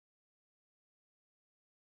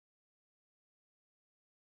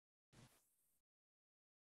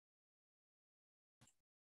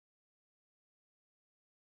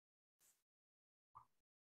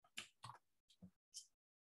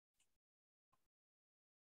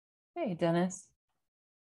Hey, Dennis.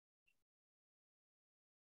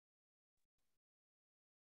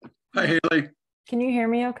 Hi, Haley. Can you hear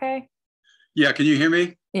me okay? Yeah, can you hear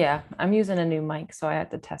me? Yeah, I'm using a new mic, so I had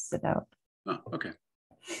to test it out. Oh, okay.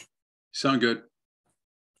 Sound good.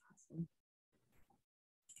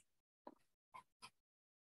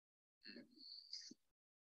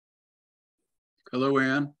 Hello,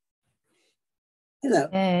 Ann. Hello.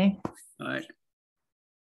 Hey. Hi.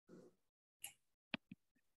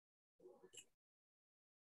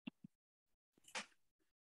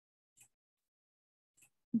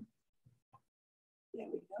 There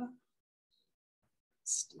we go.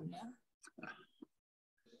 Christina.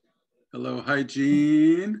 Hello. Hi,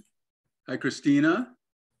 Jean. Hi, Christina.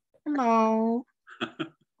 Hello.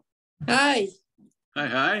 Hi, Hi,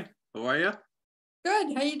 hi. How are you?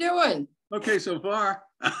 good. How you doing? Okay, so far.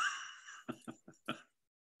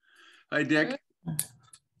 Hi, Dick.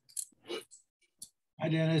 Hi,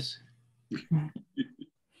 Dennis.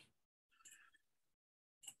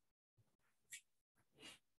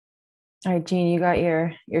 All right, Jean, you got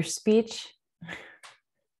your speech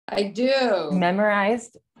I do.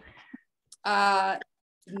 memorized? No,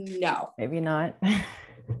 Maybe not.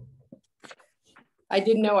 I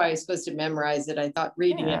didn't know I was supposed to memorize it. I thought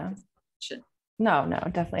reading Yeah. it should. No,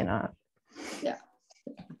 definitely not.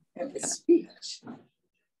 Have a speech.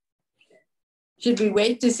 Should we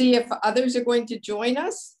wait to see if others are going to join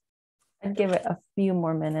us? I'd give it a few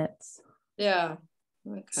more minutes. Yeah.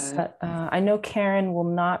 Okay. But I know Karen will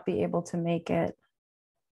not be able to make it.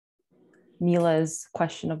 Mila is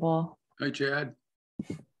questionable. Hi, Chad.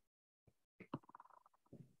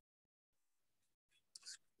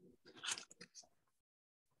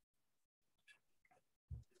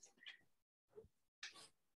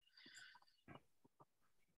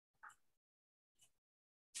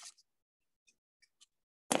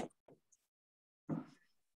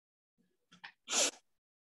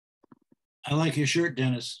 I like your shirt,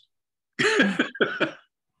 Dennis.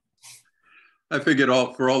 I figured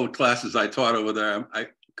for all the classes I taught over there, I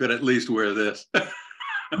could at least wear this.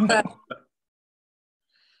 Are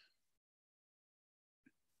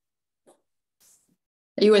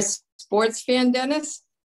you a sports fan, Dennis?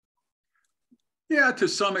 Yeah, to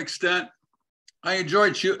some extent. I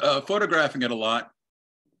enjoyed photographing it a lot.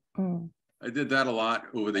 Mm. I did that a lot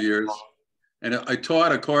over the years. And I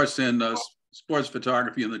taught a course in sports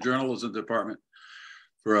photography in the journalism department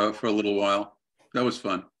for a little while. That was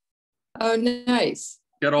fun. Oh, nice.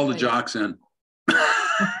 Get all the Nice. jocks in.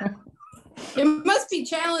 It must be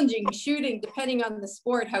challenging shooting depending on the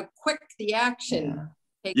sport, how quick the action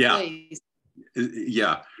takes Yeah. place.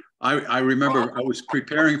 Yeah. I remember I was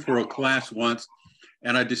preparing for a class once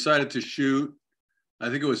and I decided to shoot, I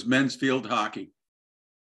think it was men's field hockey.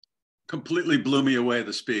 Completely blew me away,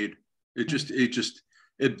 the speed.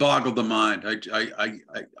 It boggled the mind.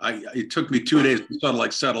 It took me 2 days to sort of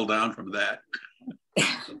like settle down from that.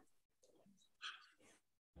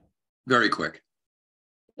 Very quick.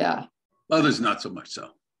 Yeah. Others not so much so.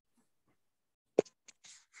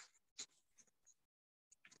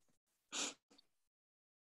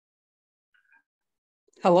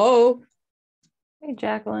 Hello. Hey,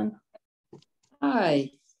 Jacqueline.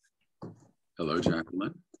 Hi. Hello,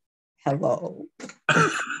 Jacqueline. Hello.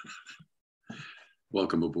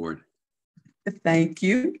 Welcome aboard. Thank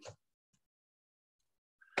you.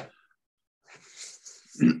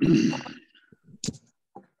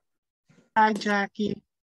 Hi, Jackie.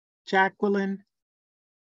 Jacqueline.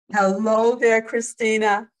 Hello there,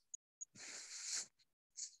 Christina.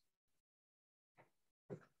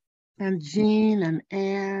 And Jean and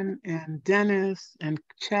Ann and Dennis and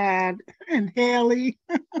Chad and Haley.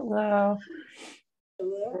 Hello.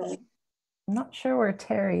 Hello. I'm not sure where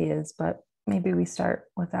Terry is, but maybe we start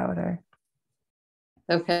without her.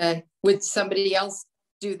 Okay. Would somebody else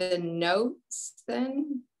do the notes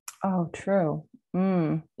then? Oh, true.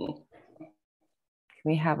 Can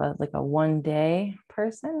we have a 1 day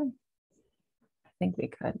person? I think we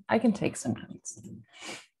could. I can take some notes.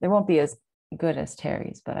 They won't be as good as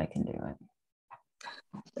Terry's, but I can do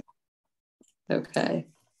it. Okay.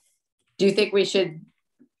 Do you think we should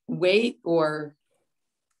wait or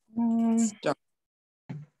start?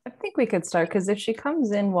 I think we could start because if she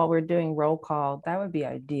comes in while we're doing roll call, that would be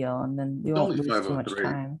ideal, and then we won't Only lose too much 5:03.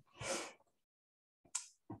 time.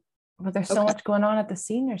 But there's so Okay. much going on at the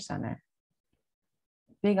senior center.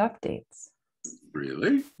 Big updates.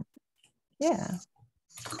 Really? Yeah.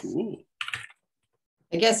 Cool.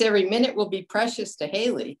 I guess every minute will be precious to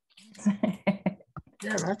Haley.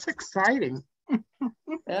 Yeah, that's exciting.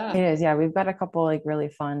 Yeah. It is. Yeah, we've got a couple really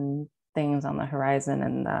fun things on the horizon,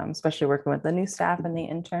 and especially working with the new staff and the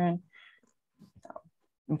intern. So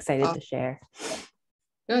I'm excited to share.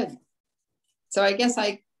 Good. So I guess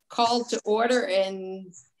I called to order,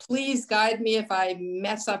 and please guide me if I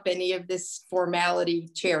mess up any of this formality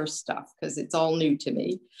chair stuff, because it's all new to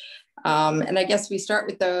me. And I guess we start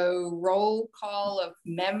with the roll call of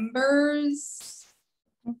members.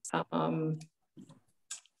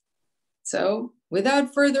 So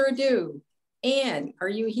without further ado, Anne, are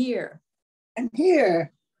you here? I'm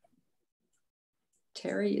here.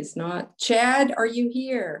 Terry is not. Chad, are you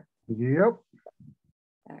here? Yep.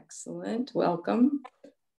 Excellent. Welcome.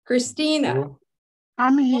 Christina.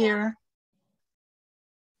 I'm here.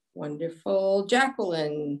 Wonderful.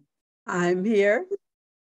 Jacqueline. I'm here.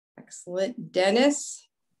 Excellent. Dennis.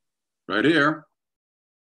 Right here.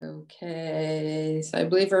 Okay. So I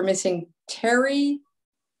believe we're missing Terry,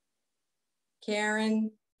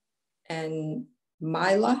 Karen, and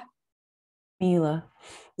Mila. Mila.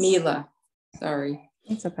 Sorry.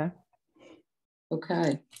 It's okay.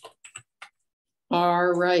 Okay. All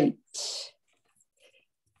right.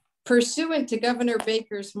 Pursuant to Governor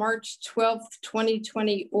Baker's March 12th,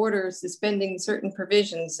 2020 order suspending certain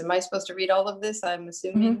provisions. Am I supposed to read all of this? I'm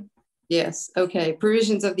assuming. Mm-hmm. Yes. Okay.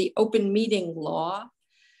 Provisions of the open meeting law,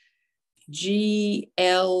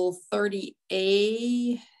 GL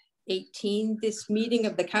 30A 18. This meeting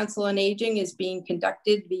of the Council on Aging is being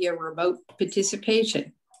conducted via remote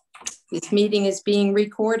participation. This meeting is being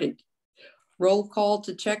recorded. Roll call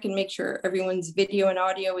to check and make sure everyone's video and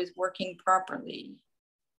audio is working properly.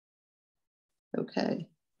 Okay,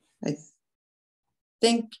 I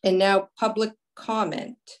think, and now public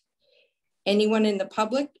comment. Anyone in the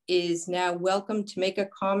public is now welcome to make a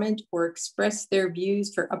comment or express their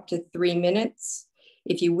views for up to 3 minutes.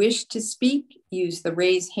 If you wish to speak, use the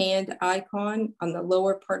raise hand icon on the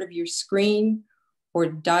lower part of your screen or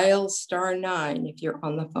dial *9 if you're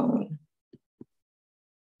on the phone.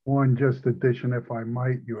 One just addition, if I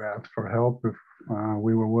might, you asked for help. If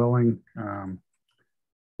we were willing,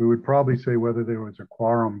 we would probably say whether there was a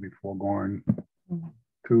quorum before going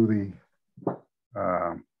to the,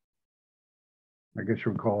 I guess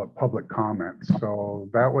you would call it public comments. So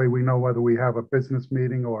that way we know whether we have a business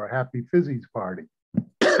meeting or a happy fizzies party.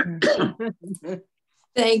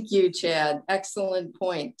 Thank you, Chad. Excellent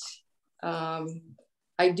point.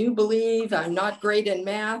 I do believe, I'm not great in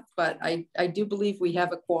math, but I do believe we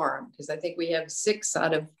have a quorum because I think we have 6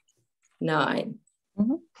 out of 9.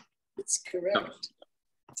 Mm-hmm. That's correct.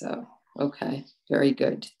 So, okay, very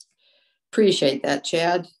good. Appreciate that,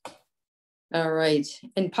 Chad. All right,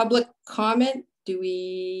 in public comment, do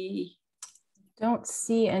we? Don't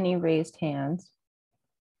see any raised hands.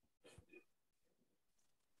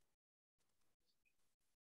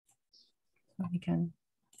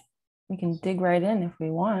 We can dig right in if we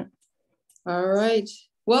want. All right.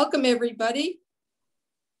 Welcome, everybody.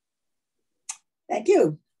 Thank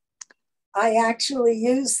you. I actually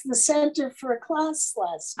used the center for a class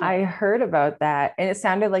last night. I heard about that, and it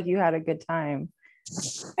sounded like you had a good time.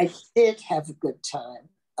 I did have a good time.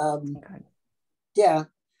 Yeah.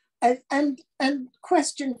 And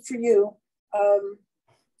question for you.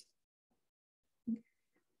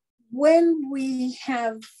 When we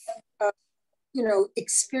have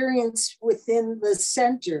experience within the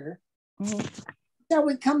center, shall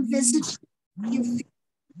we come visit you?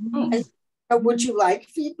 Would you like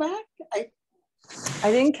feedback?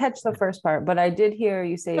 I didn't catch the first part, but I did hear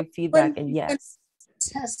you say feedback and yes.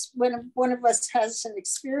 When one of us has an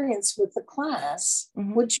experience with the class,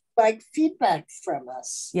 would you like feedback from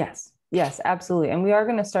us? Yes, absolutely. And we are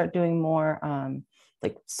going to start doing more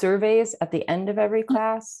like surveys at the end of every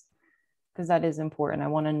class, because that is important. I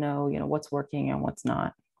want to know, what's working and what's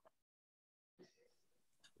not.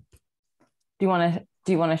 Do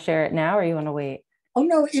you want to share it now, or you want to wait? Oh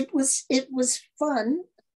no, it was fun,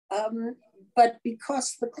 but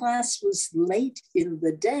because the class was late in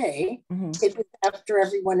the day, it was after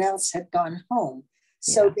everyone else had gone home.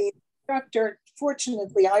 So the instructor,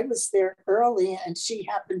 fortunately, I was there early, and she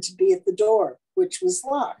happened to be at the door, which was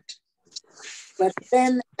locked. But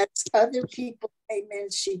then as other people came in,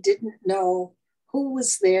 she didn't know who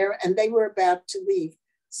was there, and they were about to leave.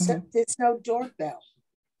 So there's no doorbell.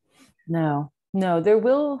 No, there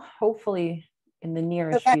will hopefully in the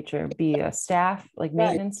nearest future be a staff, like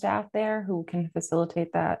maintenance staff there who can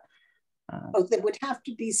facilitate that. There would have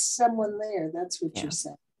to be someone there. That's what you're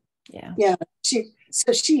saying. Yeah.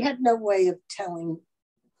 So she had no way of telling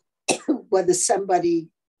whether somebody,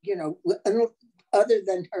 other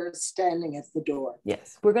than her standing at the door.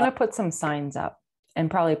 Yes, we're going to put some signs up and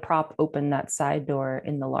probably prop open that side door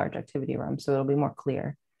in the large activity room so it'll be more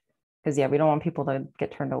clear. Because we don't want people to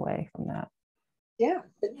get turned away from that. Yeah,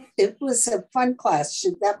 it was a fun class.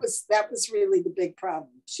 That was really the big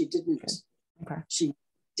problem. She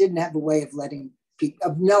didn't have a way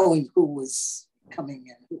of knowing who was coming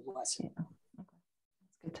and who wasn't. Yeah. Okay.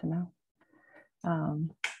 That's good to know.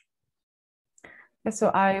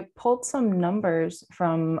 So I pulled some numbers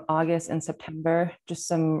from August and September, just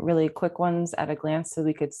some really quick ones at a glance, so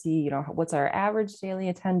we could see, what's our average daily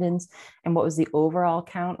attendance and what was the overall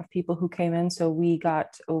count of people who came in. So we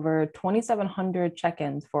got over 2,700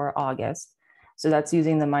 check-ins for August. So that's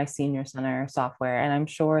using the My Senior Center software. And I'm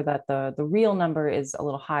sure that the real number is a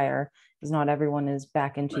little higher because not everyone is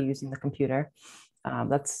back into using the computer.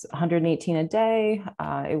 That's 118 a day.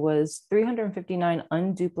 It was 359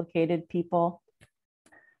 unduplicated people.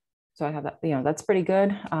 So I have that, that's pretty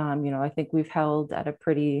good. I think we've held at a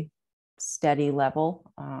pretty steady level.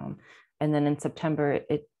 And then in September,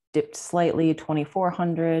 it dipped slightly,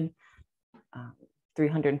 2,400,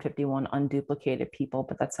 351 unduplicated people,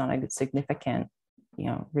 but that's not a significant,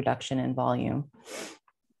 reduction in volume.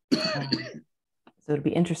 So it'll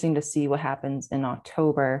be interesting to see what happens in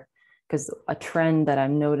October, because a trend that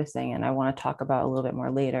I'm noticing, and I want to talk about a little bit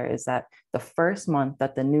more later, is that the first month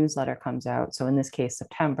that the newsletter comes out, so in this case,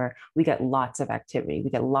 September, we get lots of activity, we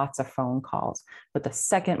get lots of phone calls, but the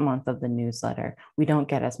second month of the newsletter, we don't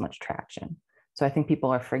get as much traction. So I think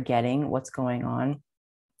people are forgetting what's going on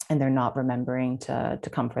and they're not remembering to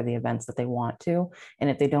come for the events that they want to. And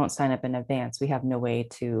if they don't sign up in advance, we have no way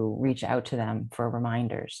to reach out to them for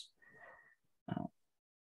reminders.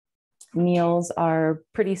 Meals are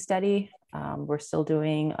pretty steady. We're still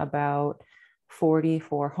doing about 40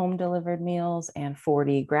 for home delivered meals and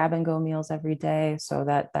 40 grab and go meals every day. So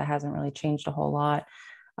that hasn't really changed a whole lot.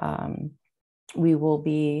 I will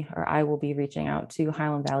be reaching out to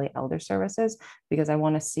Highland Valley Elder Services because I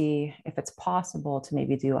want to see if it's possible to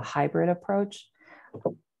maybe do a hybrid approach.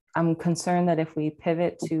 I'm concerned that if we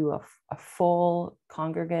pivot to a full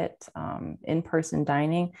congregate in-person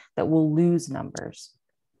dining, that we'll lose numbers,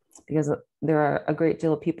 because there are a great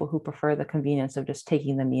deal of people who prefer the convenience of just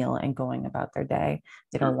taking the meal and going about their day.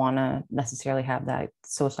 They don't want to necessarily have that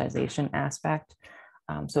socialization aspect.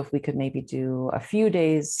 So if we could maybe do a few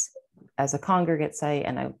days as a congregate site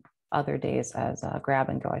and other days as a grab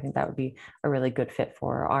and go, I think that would be a really good fit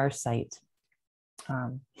for our site.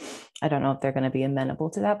 I don't know if they're going to be amenable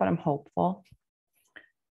to that, but I'm hopeful.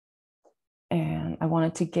 And I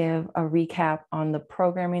wanted to give a recap on the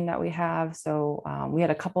programming that we have. So we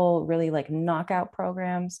had a couple really knockout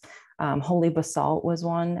programs. Holy Basalt was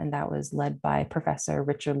one, and that was led by Professor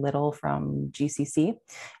Richard Little from GCC.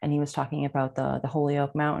 And he was talking about the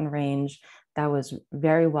Holyoke Mountain Range. That was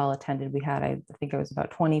very well attended. We had, I think it was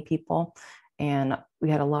about 20 people. And we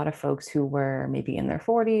had a lot of folks who were maybe in their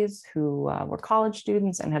 40s, who were college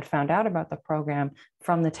students and had found out about the program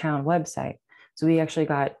from the town website. So we actually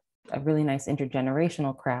got a really nice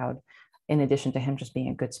intergenerational crowd, in addition to him just being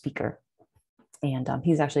a good speaker. And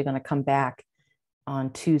he's actually going to come back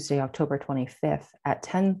on Tuesday, October 25th at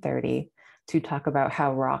 10:30 to talk about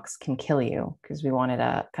how rocks can kill you, because we wanted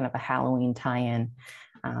a kind of a Halloween tie-in.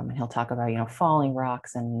 And he'll talk about, falling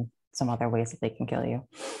rocks and some other ways that they can kill you.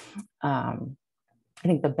 I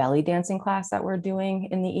think the belly dancing class that we're doing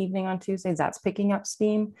in the evening on Tuesdays, that's picking up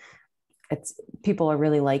steam. People are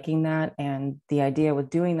really liking that. And the idea with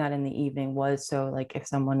doing that in the evening was so if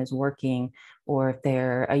someone is working or if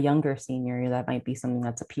they're a younger senior, that might be something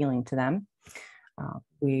that's appealing to them.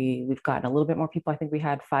 We've gotten a little bit more people. I think we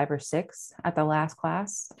had 5 or 6 at the last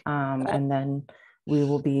class. And then we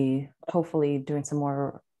will be hopefully doing some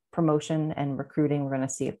more promotion and recruiting. We're going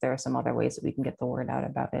to see if there are some other ways that we can get the word out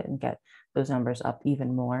about it and get those numbers up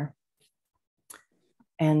even more.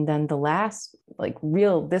 And then the last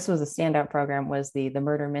this was a standout program, was the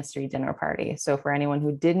Murder Mystery Dinner Party. So for anyone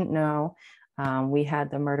who didn't know, we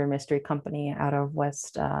had the Murder Mystery Company out of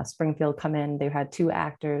West Springfield come in. They had 2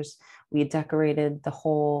 actors. We decorated the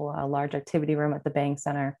whole large activity room at the Bank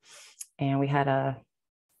Center. And we had a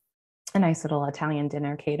nice little Italian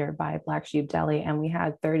dinner catered by Black Sheep Deli. And we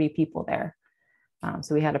had 30 people there.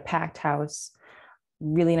 So we had a packed house.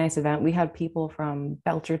 Really nice event. We had people from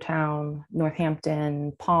Belchertown,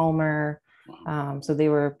 Northampton, Palmer. So they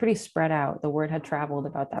were pretty spread out. The word had traveled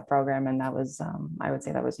about that program, and that was, I would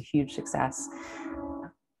say that was a huge success.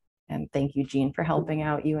 And thank you, Jean, for helping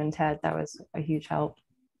out, you and Ted. That was a huge help.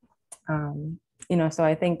 So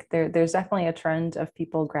I think there's definitely a trend of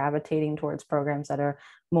people gravitating towards programs that are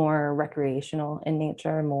more recreational in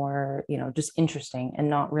nature, more, just interesting and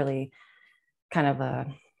not really kind of a,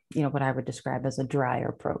 what I would describe as a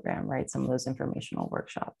drier program, right? Some of those informational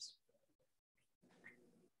workshops.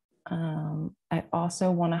 I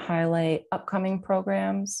also want to highlight upcoming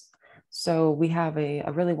programs. So we have a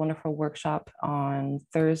really wonderful workshop on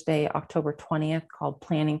Thursday, October 20th called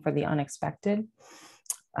Planning for the Unexpected.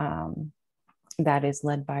 That is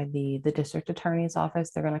led by the district attorney's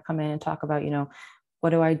office. They're going to come in and talk about, what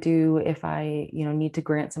do I do if I, need to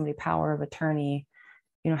grant somebody power of attorney?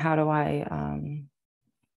 How do I,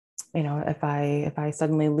 if I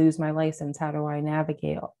suddenly lose my license, how do I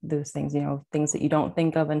navigate those things, things that you don't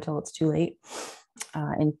think of until it's too late.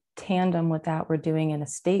 In tandem with that, we're doing an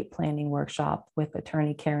estate planning workshop with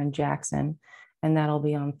attorney Karen Jackson, and that'll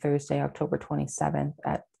be on Thursday, October 27th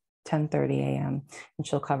at 10:30 a.m. And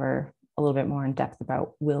she'll cover a little bit more in depth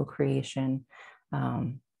about will creation,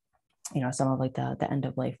 some of like the end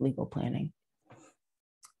of life legal planning.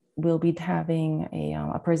 We'll be having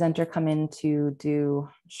a presenter come in to do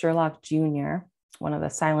Sherlock Jr., one of the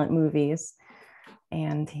silent movies,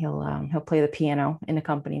 and he'll play the piano in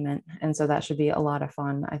accompaniment. And so that should be a lot of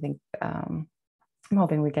fun. I think I'm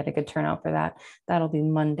hoping we get a good turnout for that. That'll be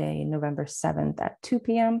Monday, November 7th at 2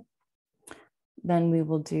 p.m. Then we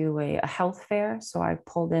will do a health fair. So I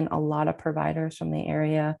pulled in a lot of providers from the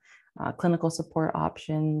area, Clinical Support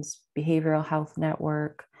Options, Behavioral Health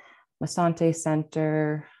Network, Masante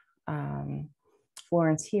Center,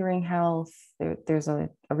 Florence Hearing Health. There's a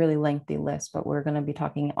really lengthy list, but we're going to be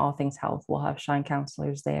talking all things health. We'll have Shine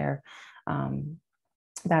counselors there.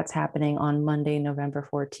 That's happening on Monday, November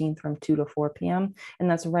 14th from 2 to 4 p.m. And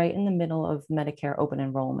that's right in the middle of Medicare open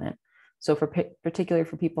enrollment. So particularly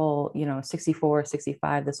for people, 64,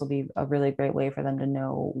 65, this will be a really great way for them to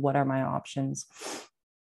know what are my options.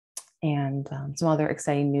 And some other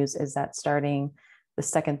exciting news is that starting the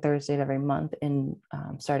second Thursday of every month,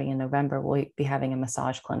 starting in November, we'll be having a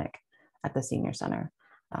massage clinic at the senior center.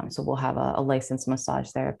 So we'll have a licensed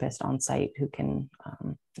massage therapist on site who can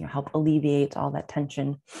help alleviate all that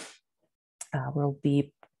tension. We'll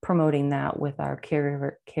be promoting that with our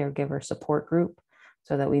caregiver support group,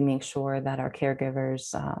 so that we make sure that our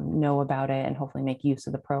caregivers know about it and hopefully make use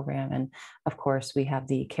of the program. And of course, we have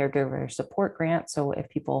the caregiver support grant. So if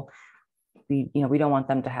people, we don't want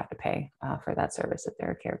them to have to pay for that service if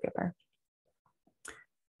they're a caregiver.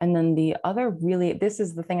 And then the other this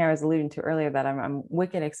is the thing I was alluding to earlier that I'm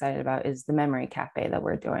wicked excited about, is the memory cafe that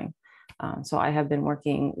we're doing. So I have been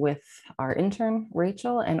working with our intern,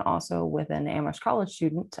 Rachel, and also with an Amherst College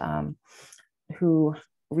student who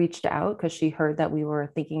reached out because she heard that we were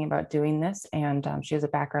thinking about doing this, and she has a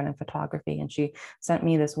background in photography, and she sent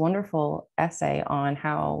me this wonderful essay on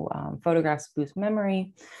how photographs boost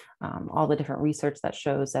memory, all the different research that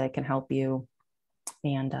shows that it can help you,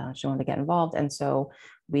 and she wanted to get involved. And so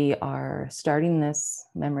we are starting this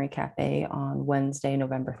memory cafe on Wednesday,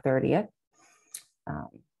 November 30th.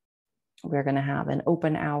 We're going to have an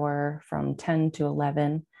open hour from 10 to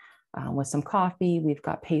 11 with some coffee. We've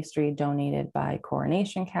got pastry donated by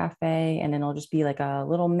Coronation Cafe, and then it'll just be like a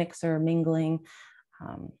little mixer mingling,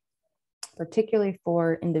 particularly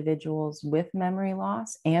for individuals with memory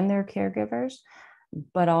loss and their caregivers,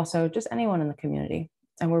 but also just anyone in the community.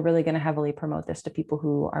 And we're really going to heavily promote this to people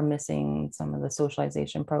who are missing some of the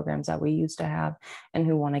socialization programs that we used to have and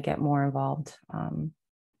who want to get more involved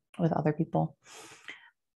with other people.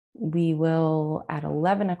 We will, at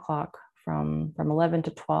 11 o'clock, from 11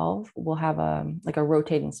 to 12, we'll have a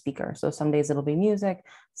rotating speaker. So some days it'll be music,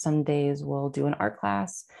 some days we'll do an art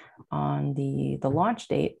class. On the launch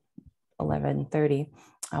date, 11:30,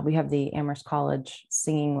 we have the Amherst College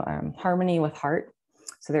singing Harmony with Heart.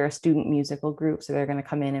 So they're a student musical group, so they're going to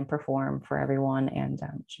come in and perform for everyone, and it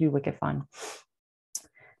should be wicked fun.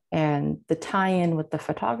 And the tie-in with the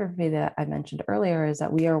photography that I mentioned earlier is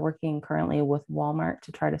that we are working currently with Walmart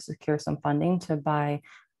to try to secure some funding to buy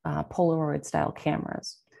Polaroid style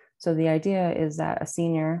cameras. So the idea is that a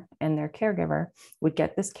senior and their caregiver would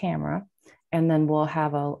get this camera, and then we'll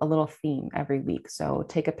have a little theme every week. So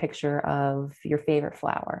take a picture of your favorite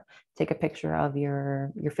flower, take a picture of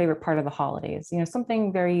your favorite part of the holidays,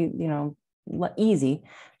 something very, easy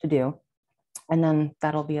to do. And then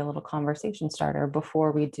that'll be a little conversation starter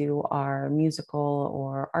before we do our musical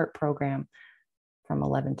or art program from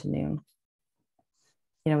 11 to noon.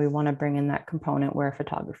 We want to bring in that component where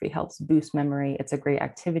photography helps boost memory. It's a great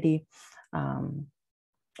activity.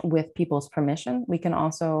 With people's permission, we can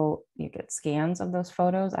also get scans of those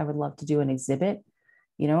photos. I would love to do an exhibit,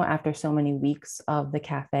 after so many weeks of the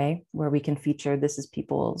cafe, where we can feature, this is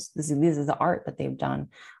the art that they've done,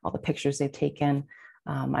 all the pictures they've taken.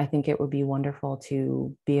 I think it would be wonderful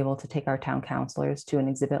to be able to take our town councilors to an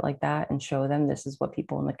exhibit like that and show them this is what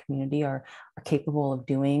people in the community are capable of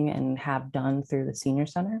doing and have done through the senior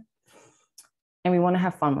center. And we want to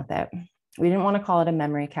have fun with it. We didn't want to call it a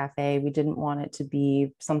memory cafe. We didn't want it to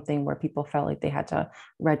be something where people felt like they had to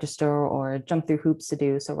register or jump through hoops to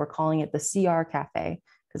do. So we're calling it the CR Cafe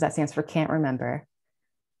because that stands for Can't Remember.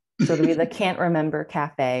 So it'll be the Can't Remember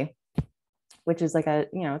Cafe, which is like a,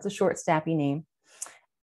 it's a short, snappy name.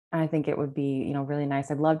 And I think it would be, really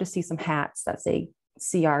nice. I'd love to see some hats that say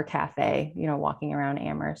CR Cafe, walking around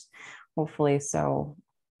Amherst, hopefully. So,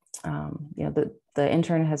 the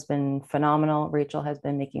intern has been phenomenal. Rachel has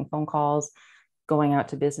been making phone calls, going out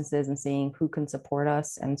to businesses and seeing who can support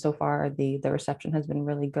us. And so far the reception has been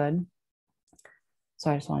really good.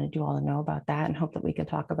 So I just wanted you all to know about that and hope that we could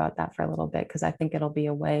talk about that for a little bit, because I think it'll be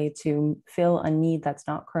a way to fill a need that's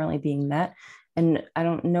not currently being met. And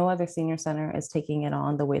no other senior center is taking it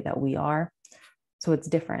on the way that we are. So it's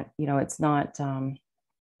different. It's not,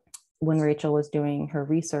 when Rachel was doing her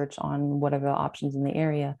research on what are the options in the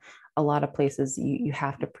area, a lot of places you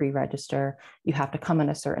have to pre-register, you have to come at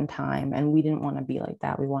a certain time. And we didn't want to be like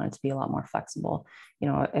that. We wanted to be a lot more flexible.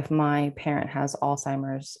 If my parent has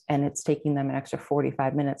Alzheimer's and it's taking them an extra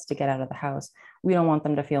 45 minutes to get out of the house, we don't want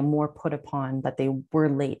them to feel more put upon that they were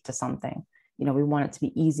late to something. We want it to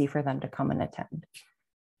be easy for them to come and attend.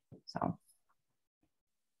 So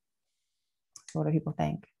what do people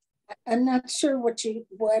think? I'm not sure what the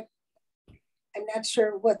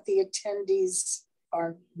attendees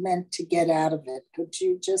are meant to get out of it. Could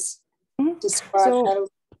you just describe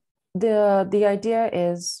that? The idea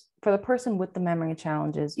is for the person with the memory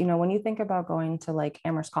challenges, when you think about going to like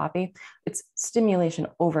Amherst Coffee, it's stimulation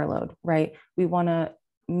overload, right? We want to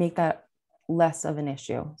make that less of an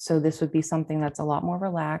issue. So this would be something that's a lot more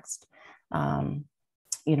relaxed.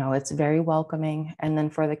 It's very welcoming. And then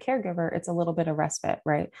for the caregiver, it's a little bit of respite,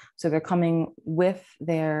 right? So they're coming with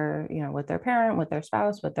their, with their parent, with their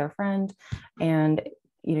spouse, with their friend. And,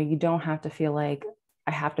 you don't have to feel like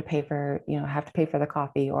I have to pay for the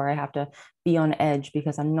coffee, or I have to be on edge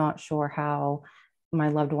because I'm not sure how my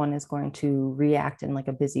loved one is going to react in like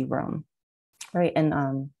a busy room. Right.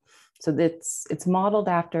 And, so it's modeled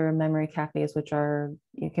after memory cafes, which can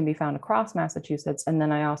be found across Massachusetts. And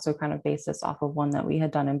then I also kind of based this off of one that we had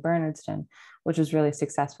done in Bernardston, which was really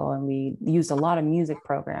successful. And we used a lot of music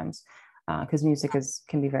programs because music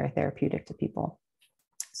can be very therapeutic to people.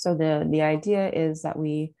 So the idea is that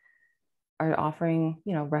we are offering,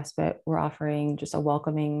 respite. We're offering just a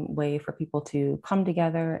welcoming way for people to come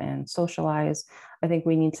together and socialize. I think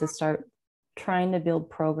we need to start trying to build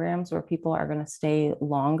programs where people are going to stay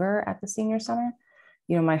longer at the senior center.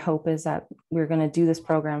 My hope is that we're going to do this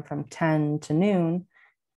program from 10 to noon.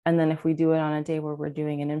 And then if we do it on a day where we're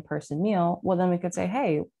doing an in-person meal, well, then we could say,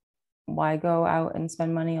 hey, why go out and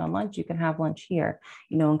spend money on lunch? You can have lunch here,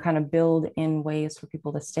 and kind of build in ways for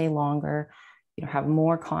people to stay longer, have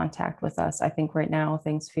more contact with us. I think right now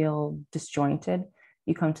things feel disjointed.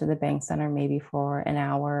 You come to the bank center maybe for an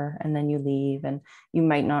hour and then you leave, and you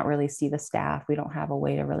might not really see the staff. We don't have a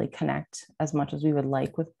way to really connect as much as we would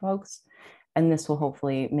like with folks. And this will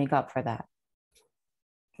hopefully make up for that.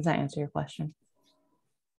 Does that answer your question?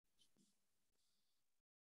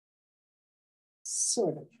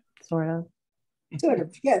 Sort of.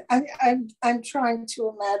 Yeah. I'm trying to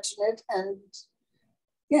imagine it, and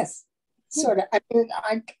yes, sort of. I mean,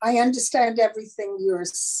 I understand everything you're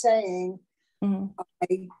saying.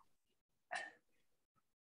 Mm-hmm.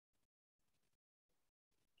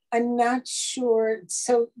 I'm not sure.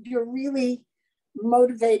 So you're really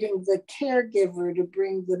motivating the caregiver to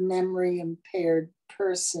bring the memory impaired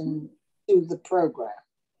person to the program.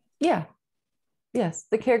 Yeah. Yes,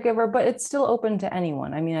 the caregiver, but it's still open to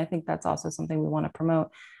anyone. I mean, I think that's also something we want to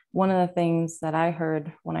promote. One of the things that I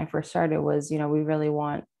heard when I first started was, we really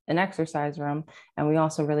want an exercise room, and we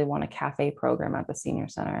also really want a cafe program at the senior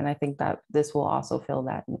center. And I think that this will also fill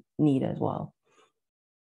that need as well.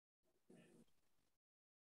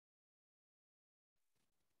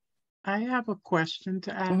 I have a question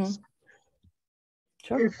to ask. Mm-hmm.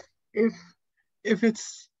 Sure. If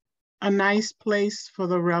it's a nice place for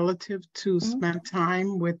the relative to mm-hmm. spend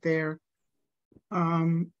time with their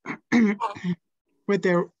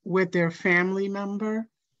with their family member,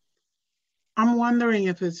 I'm wondering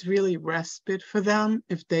if it's really respite for them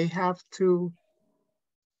if they have to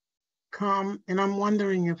come. And I'm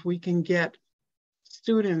wondering if we can get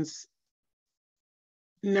students,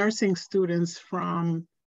 nursing students from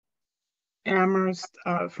Amherst,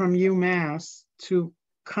 from UMass to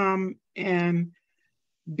come and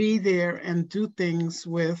be there and do things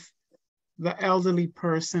with the elderly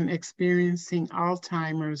person experiencing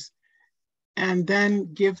Alzheimer's, and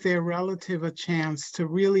then give their relative a chance to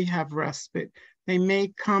really have respite. They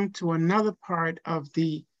may come to another part of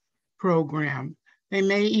the program. They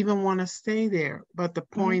may even want to stay there, but the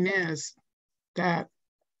point is that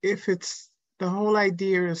if it's, the whole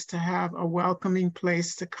idea is to have a welcoming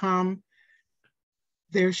place to come,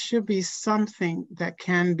 there should be something that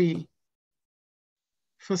can be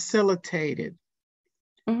facilitated.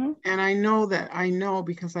 Mm-hmm. And I know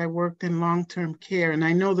because I worked in long-term care, and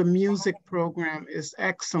I know the music program is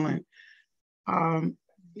excellent.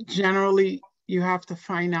 Generally, you have to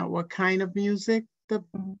find out what kind of music the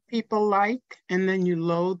people like, and then you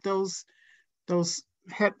load those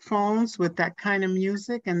headphones with that kind of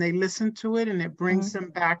music, and they listen to it, and it brings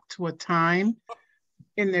them back to a time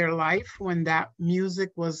in their life when that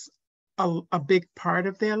music was a big part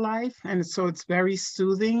of their life. And so it's very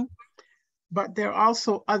soothing. But there are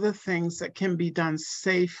also other things that can be done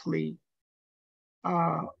safely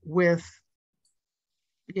with,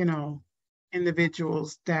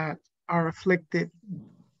 individuals that are afflicted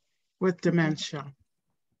with dementia.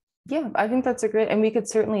 Yeah, I think that's a great, and we could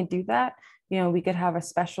certainly do that. We could have a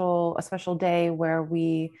special day where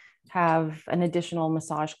we have an additional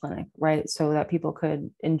massage clinic, right? So that people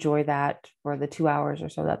could enjoy that for the 2 hours or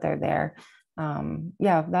so that they're there.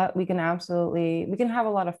 Yeah, that we can have a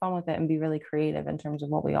lot of fun with it and be really creative in terms of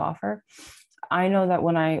what we offer. I know that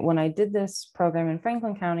when I did this program in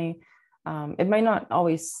Franklin County, it might not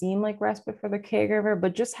always seem like respite for the caregiver,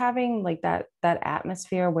 but just having like that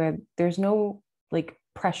atmosphere where there's no like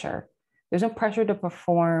pressure, there's no pressure to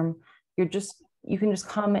perform. You can just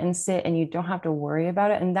come and sit and you don't have to worry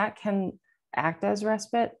about it. And that can act as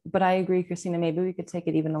respite. But I agree, Christina, maybe we could take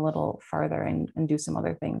it even a little farther and do some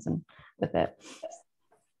other things with it.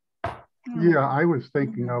 Yeah, I was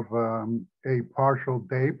thinking of a partial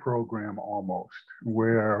day program almost,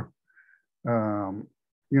 where,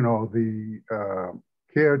 the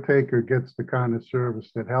caretaker gets the kind of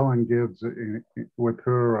service that Helen gives with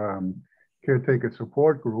her caretaker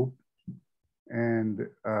support group. And,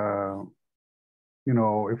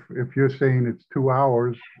 if you're saying it's 2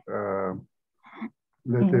 hours, that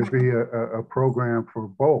there be a program for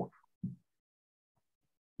both.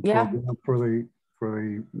 Yeah. Program for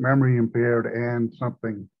the memory impaired and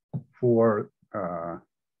something for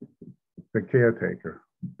the caretaker.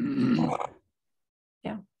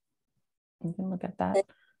 Yeah, you can look at that.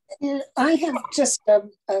 I have just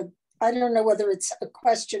I don't know whether it's a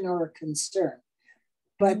question or a concern,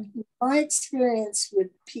 but my experience with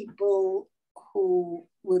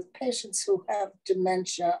with patients who have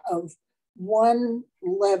dementia of one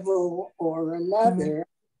level or another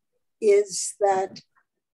is that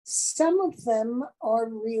some of them are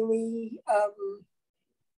really,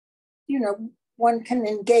 one can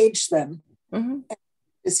engage them, and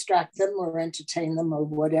distract them or entertain them or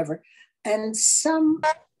whatever. And some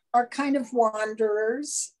are kind of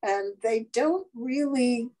wanderers and they don't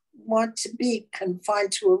really want to be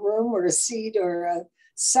confined to a room or a seat or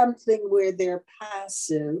something where they're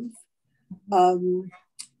passive.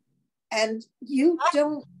 And you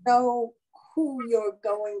don't know who you're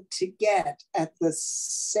going to get at the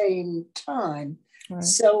same time. Right.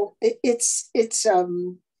 So it's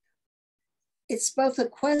both a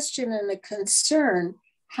question and a concern.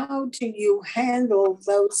 How do you handle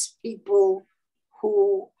those people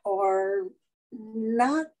who are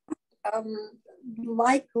not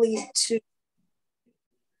likely to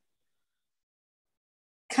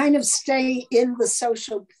kind of stay in the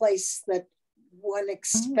social place that one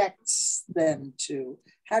expects them to?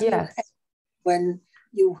 How do you, when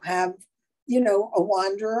you have, a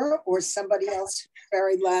wanderer or somebody else who's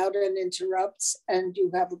very loud and interrupts, and you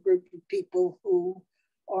have a group of people who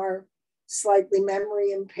are slightly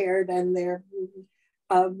memory impaired and they're,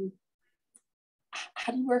 how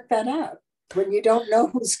do you work that out when you don't know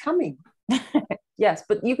who's coming? Yes,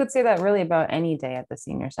 but you could say that really about any day at the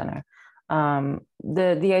senior center.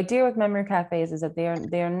 The idea with memory cafes is that they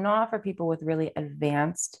are not for people with really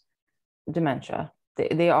advanced dementia.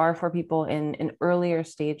 They are for people in earlier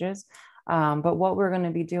stages. But what we're going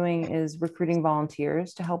to be doing is recruiting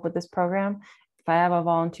volunteers to help with this program. If I have a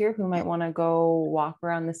volunteer who might want to go walk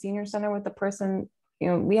around the senior center with the person,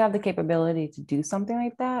 we have the capability to do something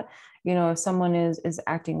like that. If someone is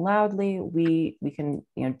acting loudly, we can,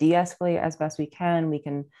 de-escalate as best we can. We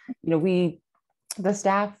can, the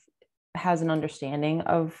staff has an understanding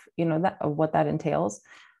of, of what that entails.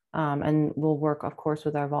 And we'll work, of course,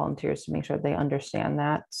 with our volunteers to make sure they understand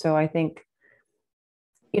that. So I think,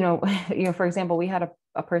 for example, we had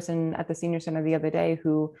a person at the senior center the other day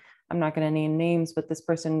who, I'm not going to name names, but this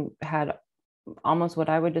person had almost what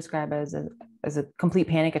I would describe as a complete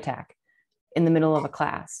panic attack in the middle of a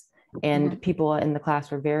class. And people in the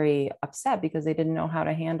class were very upset because they didn't know how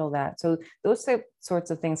to handle that. So those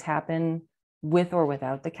sorts of things happen with or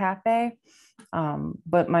without the cafe.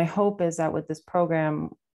 But my hope is that with this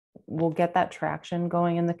program, we'll get that traction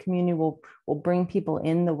going in the community. We'll bring people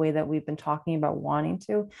in the way that we've been talking about wanting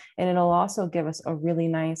to, and it'll also give us a really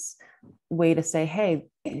nice way to say, hey,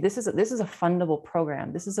 this is a fundable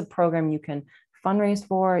program. This is a program you can fundraise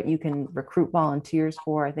for, you can recruit volunteers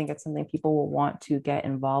for. I think it's something people will want to get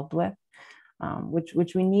involved with,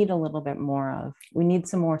 which we need a little bit more of. We need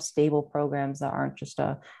some more stable programs that aren't just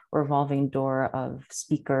a revolving door of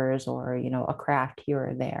speakers or, you know, a craft here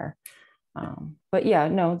or there. But yeah,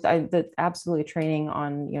 no, absolutely training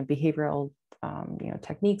on, you know, behavioral, you know,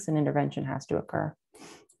 techniques and intervention has to occur.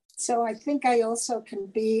 So I think I also can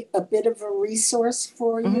be a bit of a resource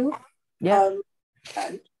for you. Yeah.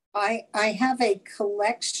 I have a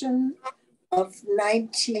collection of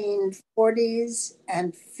 1940s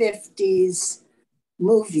and 50s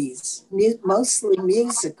movies, mostly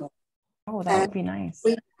musical. Oh, that would be nice.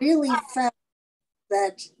 We really found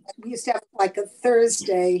that we used to have like a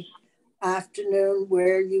Thursday afternoon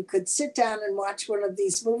where you could sit down and watch one of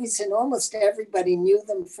these movies, and almost everybody knew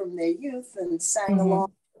them from their youth and sang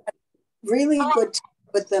along. Really good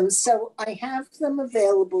with them. So I have them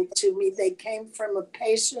available to me. They came from a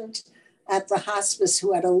patient at the hospice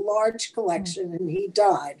who had a large collection and he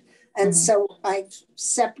died. And so I've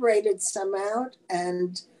separated some out,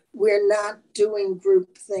 and we're not doing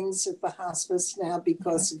group things at the hospice now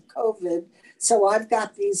because of COVID. So I've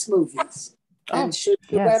got these movies. And should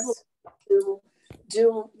you ever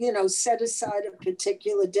do, you know, set aside a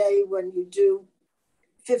particular day when you do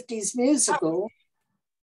 50s musical.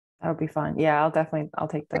 That would be fun. Yeah, I'll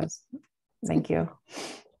take those. Thank you.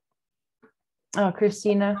 Oh,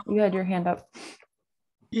 Christina, you had your hand up.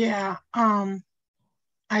 Yeah,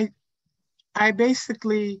 I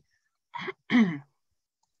basically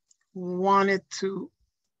wanted to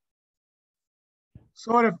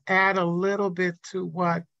sort of add a little bit to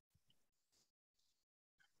what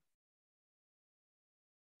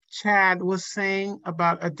Chad was saying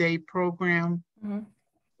about a day program.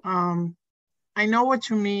 I know what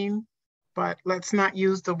you mean, but let's not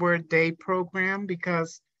use the word day program,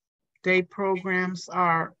 because day programs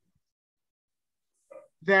are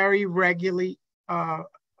very regularly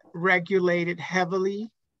regulated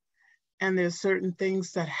heavily, and there's certain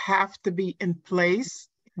things that have to be in place.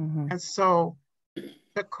 And so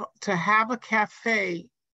to have a cafe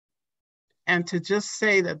and to just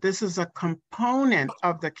say that this is a component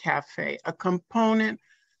of the cafe, a component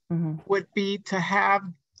would be to have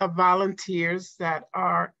volunteers that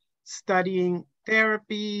are studying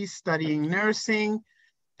therapy, studying nursing,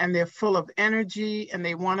 and they're full of energy and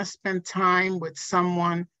they want to spend time with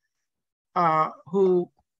someone who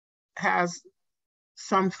has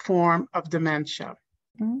some form of dementia.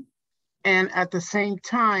 And at the same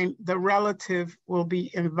time, the relative will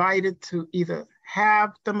be invited to either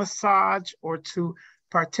have the massage or to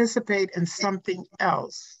participate in something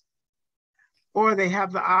else. Or they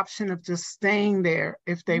have the option of just staying there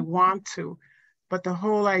if they want to. But the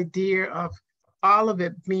whole idea of all of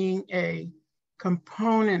it being a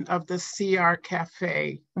component of the CR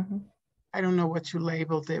Cafe, I don't know what you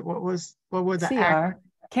labeled it. What were the CR?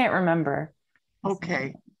 Can't remember.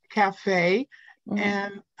 Okay, cafe.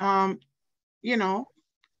 And, you know,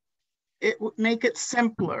 it would make it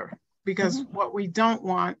simpler, because what we don't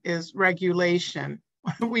want is regulation.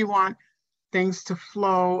 We want things to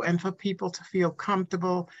flow and for people to feel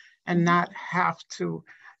comfortable and not have to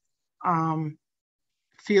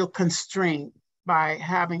feel constrained by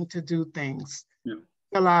having to do things.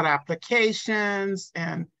 Fill out applications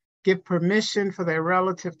and give permission for their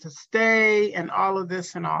relative to stay and all of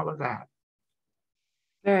this and all of that.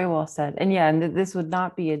 Very well said. And yeah, and this would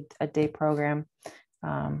not be a day program.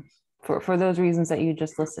 For those reasons that you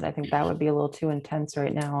just listed. I think that would be a little too intense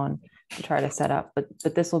right now to try to set up, but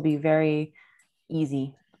this will be very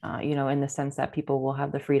easy, you know, in the sense that people will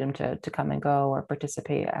have the freedom to come and go or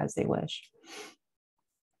participate as they wish.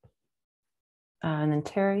 And then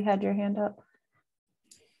Terry had your hand up.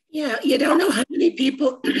 Yeah, you don't know how many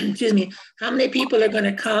people, excuse me, how many people are going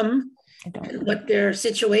to come and what their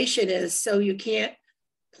situation is. So you can't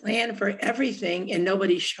plan for everything and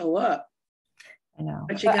nobody show up. I know.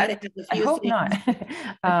 But you got to have a few I hope things.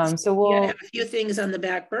 Not. So we'll have a few things on the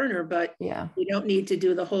back burner, but yeah, you don't need to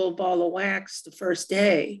do the whole ball of wax the first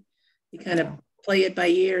day. You kind of play it by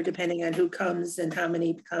ear depending on who comes and how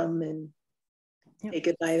many come, and take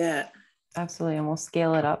it by that. Absolutely. And we'll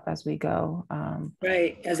scale it up as we go.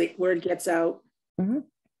 Right. As the word gets out.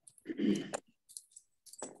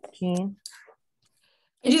 Jean?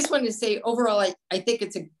 I just wanted to say, overall, I think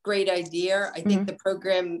it's a great idea. I think the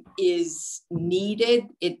program is needed.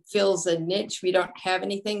 It fills a niche. We don't have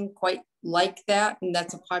anything quite like that. And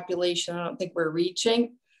that's a population I don't think we're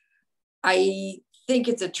reaching. I think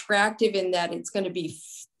it's attractive in that it's going to be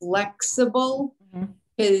flexible,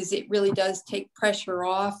 because it really does take pressure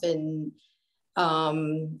off. And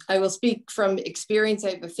I will speak from experience.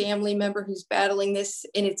 I have a family member who's battling this,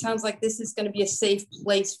 and it sounds like this is going to be a safe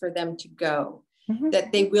place for them to go,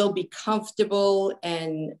 that they will be comfortable,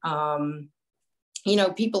 and you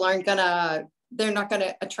know, people they're not going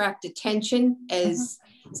to attract attention as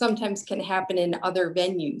sometimes can happen in other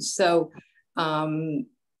venues. So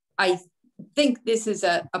I think this is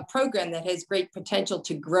a program that has great potential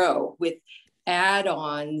to grow with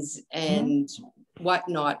add-ons and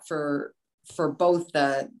whatnot for both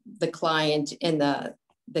the client and the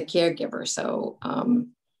caregiver. So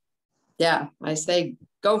yeah, I say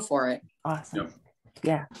go for it. Awesome.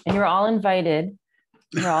 Yeah, and you're all invited.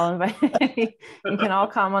 You're all invited. You can all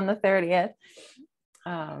come on the 30th.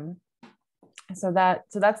 So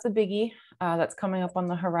that's the biggie that's coming up on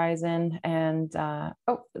the horizon. And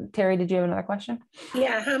oh, Terry, did you have another question?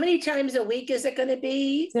 Yeah, how many times a week is it going to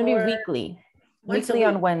be? It's going to be weekly. Weekly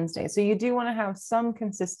on Wednesday. So you do want to have some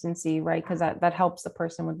consistency, right? Because that helps the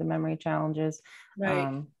person with the memory challenges.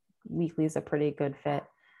 Right. Weekly is a pretty good fit.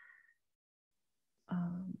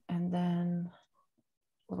 And then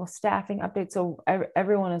little staffing update. So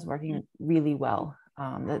everyone is working really well.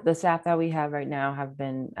 The staff that we have right now have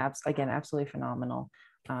been absolutely phenomenal.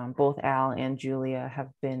 Both Al and Julia have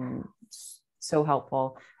been so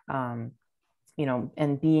helpful. You know,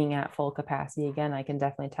 and being at full capacity again, I can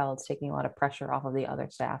definitely tell it's taking a lot of pressure off of the other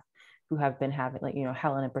staff who have been having, like, you know,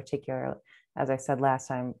 Helen in particular, as I said last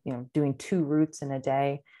time, you know, doing 2 routes in a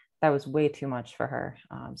day, that was way too much for her.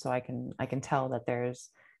 So I can tell that there's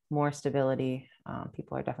more stability.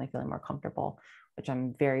 People are definitely feeling more comfortable, which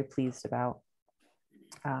I'm very pleased about.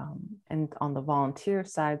 And on the volunteer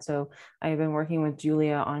side, so I've been working with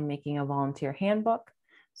Julia on making a volunteer handbook.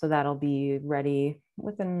 So that'll be ready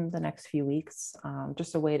within the next few weeks.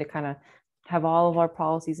 Just a way to kind of have all of our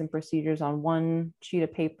policies and procedures on one sheet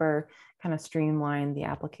of paper, kind of streamline the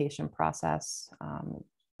application process.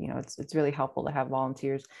 You know, it's really helpful to have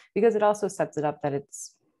volunteers because it also sets it up that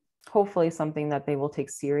it's hopefully something that they will take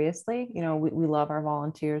seriously. You know, we love our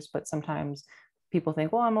volunteers, but sometimes people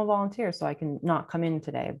think, well, I'm a volunteer, so I can not come in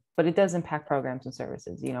today, but it does impact programs and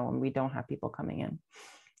services, you know, when we don't have people coming in.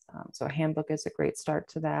 So a handbook is a great start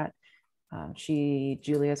to that.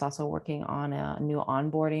 Julia is also working on a new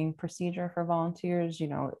onboarding procedure for volunteers, you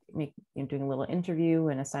know, doing a little interview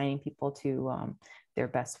and assigning people to their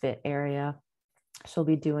best fit area. She'll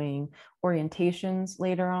be doing orientations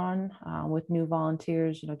later on with new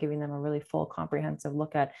volunteers, you know, giving them a really full comprehensive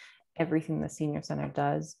look at everything the senior center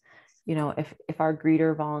does. You know, if our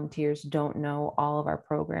greeter volunteers don't know all of our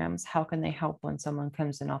programs, how can they help when someone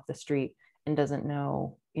comes in off the street and doesn't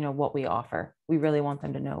know, you know, what we offer? We really want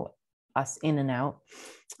them to know us in and out.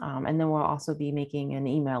 And then we'll also be making an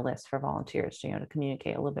email list for volunteers, you know, to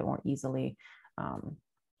communicate a little bit more easily.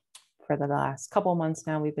 For the last couple of months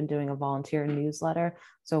now, we've been doing a volunteer newsletter.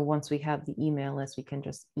 So once we have the email list, we can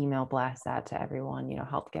just email blast that to everyone, you know,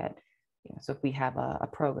 help get, you know, so if we have a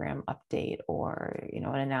program update or, you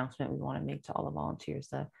know, an announcement we want to make to all the volunteers,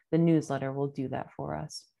 the newsletter will do that for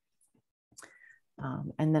us.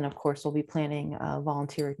 And then of course, we'll be planning a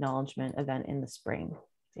volunteer acknowledgement event in the spring,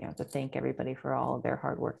 you know, to thank everybody for all of their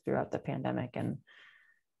hard work throughout the pandemic and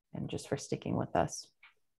just for sticking with us.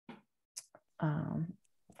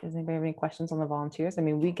 Does anybody have any questions on the volunteers? I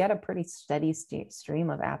mean, we get a pretty steady stream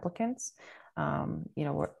of applicants. You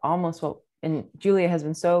know, we're almost and Julia has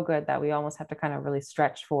been so good that we almost have to kind of really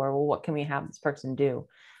stretch for, well, what can we have this person do?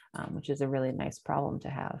 Which is a really nice problem to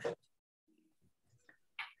have.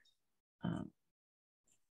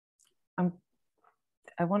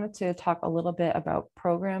 I wanted to talk a little bit about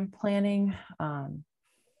program planning. You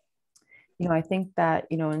know, I think that,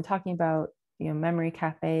 you know, in talking about, you know, memory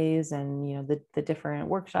cafes and, you know, the different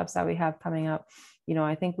workshops that we have coming up, you know,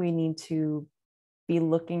 I think we need to be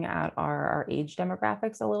looking at our age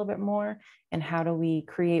demographics a little bit more, and how do we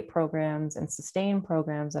create programs and sustain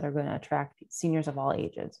programs that are going to attract seniors of all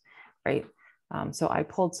ages, right? So I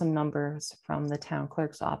pulled some numbers from the town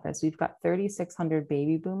clerk's office. We've got 3,600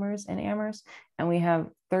 baby boomers in Amherst, and we have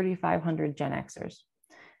 3,500 Gen Xers.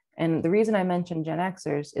 And the reason I mentioned Gen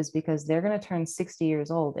Xers is because they're going to turn 60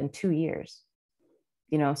 years old in 2 years.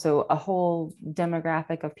 You know, so a whole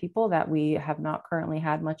demographic of people that we have not currently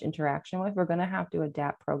had much interaction with, we're going to have to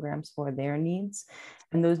adapt programs for their needs.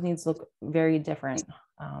 And those needs look very different,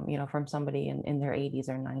 you know, from somebody in their 80s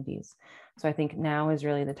or 90s. So I think now is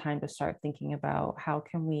really the time to start thinking about how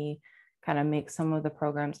can we kind of make some of the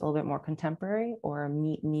programs a little bit more contemporary or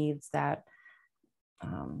meet needs that,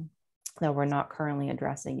 that we're not currently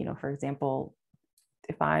addressing. You know, for example,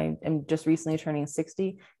 if I am just recently turning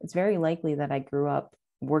 60, it's very likely that I grew up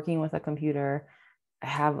working with a computer, I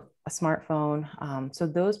have a smartphone. So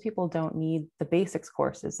those people don't need the basics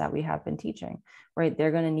courses that we have been teaching, right?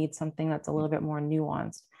 They're going to need something that's a little bit more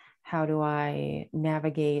nuanced. How do I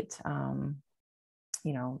navigate,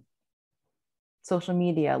 social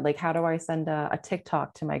media? Like, how do I send a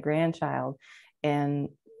TikTok to my grandchild? And,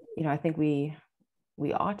 I think we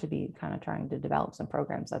ought to be kind of trying to develop some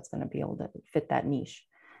programs that's going to be able to fit that niche.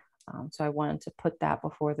 So I wanted to put that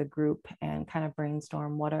before the group and kind of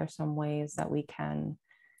brainstorm what are some ways that we can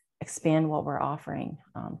expand what we're offering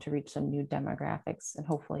to reach some new demographics. And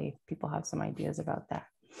hopefully people have some ideas about that.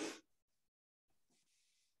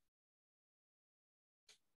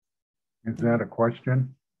 Is that a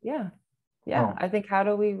question? Yeah. Oh. I think, how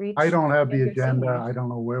do we reach? I don't have the agenda. seniors? I don't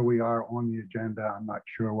know where we are on the agenda. I'm not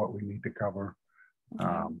sure what we need to cover.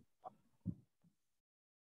 Okay.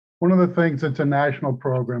 One of the things that's a national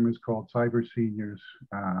program is called Cyber Seniors.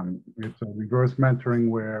 It's a reverse mentoring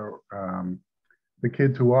where the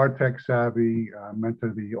kids who are tech savvy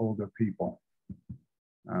mentor the older people.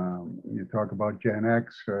 You talk about Gen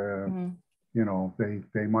X,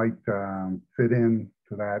 they might fit in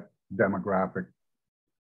to that demographic.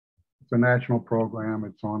 It's a national program.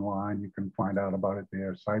 It's online. You can find out about it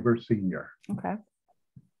there, Cyber Senior. Okay.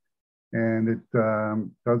 And it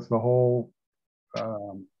does the whole,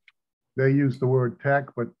 they use the word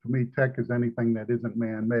tech, but to me, tech is anything that isn't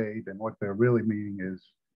man-made. And what they're really meaning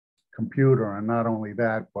is computer, and not only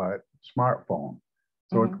that, but smartphone.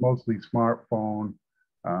 So it's mostly smartphone,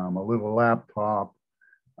 a little laptop,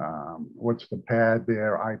 what's the pad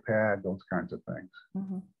there, iPad, those kinds of things.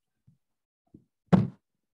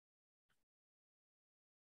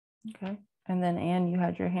 Okay. And then Anne, you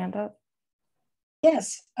had your hand up.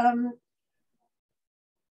 Yes.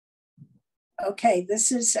 Okay,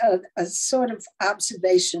 this is a sort of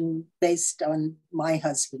observation based on my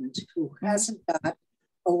husband, who hasn't got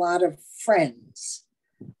a lot of friends.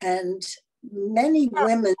 And many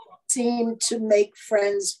women seem to make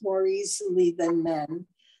friends more easily than men.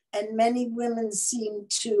 And many women seem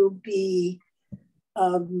to be,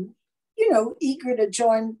 eager to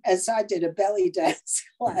join, as I did, a belly dance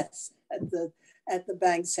class at the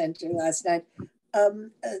Bank Center last night.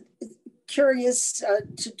 Curious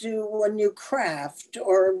to do a new craft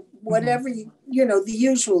or whatever, the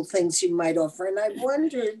usual things you might offer. And I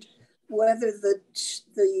wondered whether the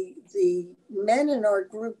men in our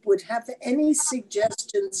group would have any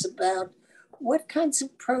suggestions about what kinds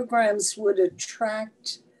of programs would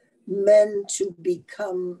attract men to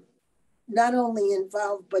become not only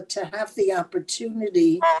involved, but to have the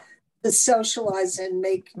opportunity to socialize and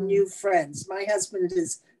make new friends. My husband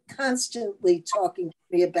is constantly talking to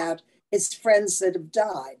me about his friends that have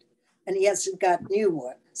died, and he hasn't got new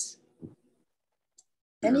ones.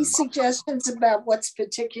 Any suggestions about what's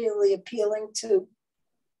particularly appealing to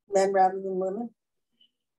men rather than women?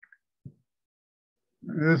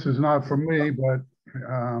 This is not for me, but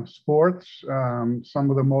sports, some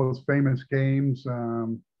of the most famous games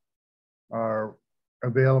are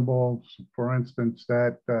available. For instance,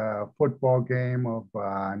 that football game of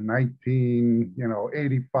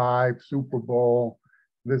 1985 Super Bowl,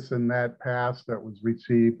 this and that pass that was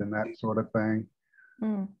received and that sort of thing.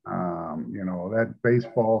 That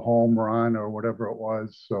baseball home run or whatever it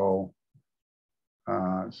was. So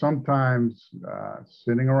sometimes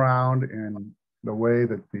sitting around in the way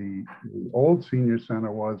that the old senior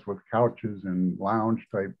center was, with couches and lounge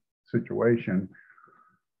type situation,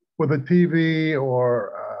 with a TV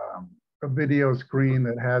or a video screen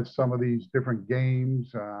that has some of these different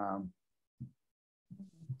games.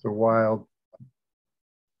 It's a wild,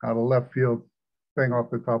 out of left field thing off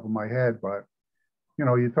the top of my head, but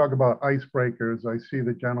you talk about icebreakers. I see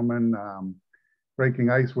the gentlemen breaking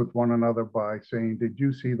ice with one another by saying, "Did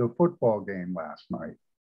you see the football game last night?"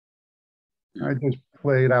 I just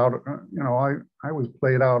played out, I was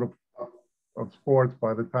played out of sports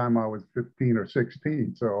by the time I was 15 or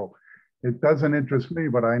 16. So it doesn't interest me,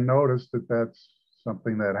 but I noticed that that's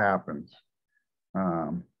something that happens.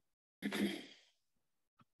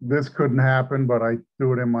 This couldn't happen, but I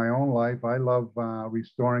do it in my own life. I love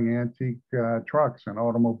restoring antique trucks and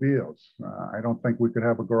automobiles. I don't think we could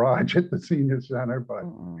have a garage at the senior center, but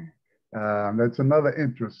that's another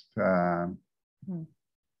interest.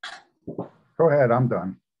 Go ahead, I'm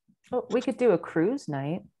done. Well, we could do a cruise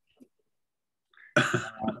night.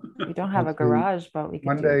 We don't have a garage, but we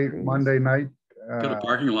could do a cruise. Monday night. Got a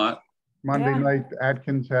parking lot. Monday night,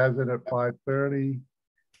 Atkins has it at 5:30.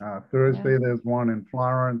 Thursday, there's one in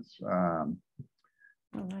Florence.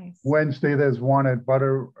 Oh, nice. Wednesday, there's one at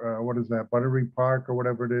what is that, Buttery Park or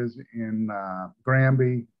whatever it is in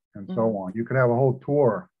Granby, and so on. You could have a whole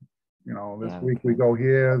tour. You know, this week we go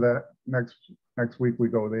here, that next week we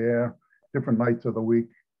go there, different nights of the week.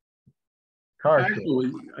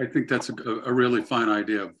 Actually, I think that's a really fine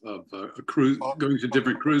idea of a cruise, going to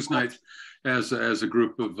different cruise nights as a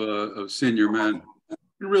group of senior men.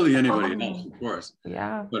 Really anybody else, of course.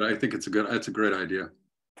 Yeah. But I think it's a great idea.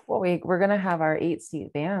 Well, we're gonna have our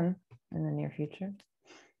 8-seat van in the near future.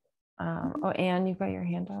 Oh, Anne, you've got your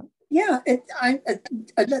hand up. Yeah,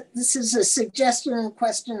 this is a suggestion and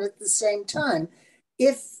question at the same time.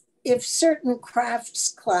 If certain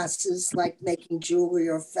crafts classes like making jewelry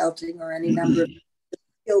or felting or any number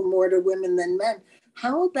appeal more to women than men,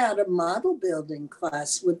 how about a model building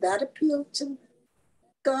class? Would that appeal to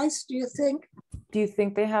guys, do you think? Do you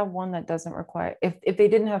think they have one that doesn't require, if they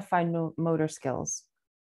didn't have fine motor skills,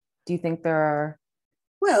 do you think there are?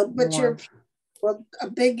 Well, but you're a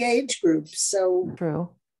big age group, so.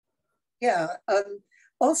 True. Yeah.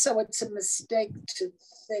 Also, it's a mistake to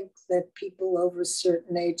think that people over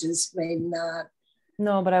certain ages may not.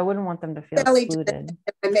 No, but I wouldn't want them to feel excluded.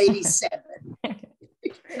 I'm 87.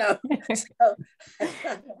 You know, so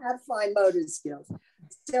have fine motor skills.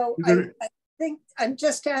 So I think I'm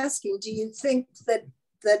just asking, do you think that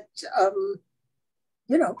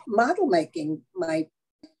you know, model making might?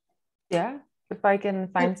 Yeah, if I can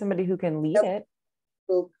find somebody who can lead it,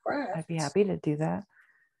 I'd be happy to do that.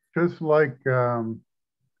 Just like the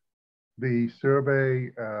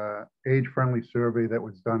survey, age-friendly survey that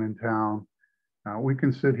was done in town, we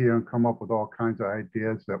can sit here and come up with all kinds of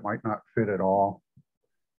ideas that might not fit at all.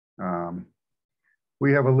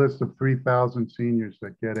 We have a list of 3,000 seniors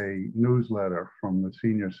that get a newsletter from the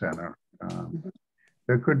senior center.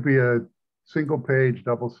 There could be a single-page,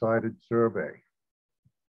 double-sided survey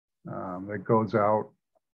that goes out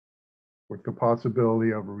with the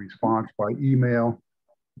possibility of a response by email,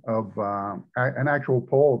 of an actual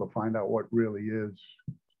poll to find out what really is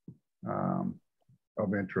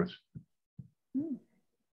of interest,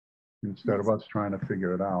 instead of us trying to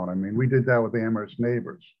figure it out. I mean, we did that with Amherst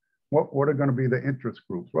Neighbors. What are going to be the interest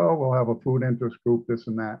groups? Well, we'll have a food interest group, this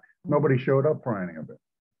and that. Nobody showed up for any of it.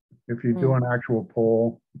 If you do an actual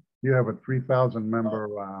poll, you have a 3,000 member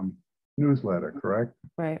newsletter, correct?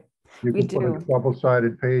 Right. You can put a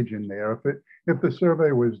double-sided page in there. If the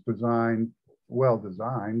survey was well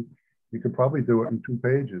designed, you could probably do it in 2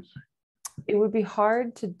 pages. It would be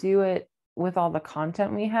hard to do it with all the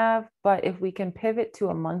content we have, but if we can pivot to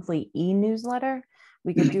a monthly e-newsletter,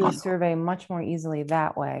 we could do a survey much more easily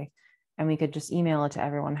that way. And we could just email it to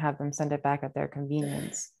everyone, have them send it back at their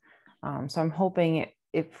convenience. So I'm hoping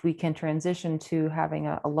if we can transition to having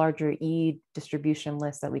a larger e-distribution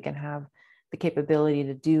list, that we can have the capability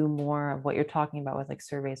to do more of what you're talking about with like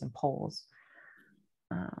surveys and polls.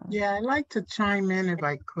 Yeah, I'd like to chime in if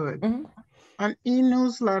I could. An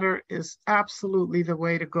e-newsletter is absolutely the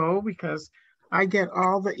way to go, because I get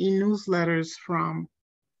all the e-newsletters from,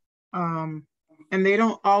 and they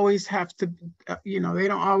don't always have to, they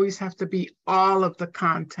don't always have to be all of the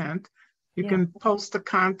content. You can post the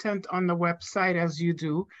content on the website as you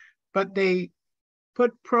do, but they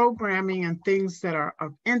put programming and things that are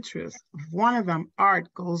of interest. One of them,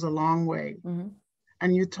 art, goes a long way.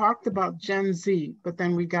 And you talked about Gen Z, but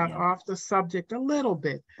then we got off the subject a little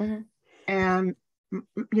bit. And,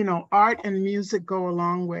 art and music go a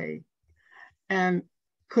long way. And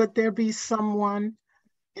could there be someone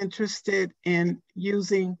interested in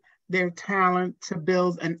using their talent to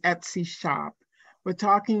build an Etsy shop? We're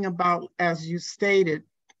talking about, as you stated,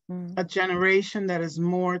 a generation that is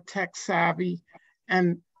more tech savvy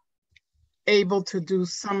and able to do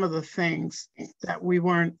some of the things that we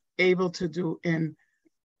weren't able to do in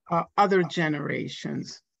other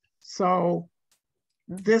generations. So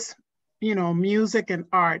this, music and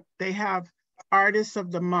art, they have Artists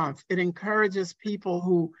of the Month. It encourages people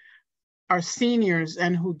who are seniors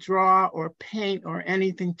and who draw or paint or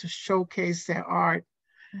anything to showcase their art.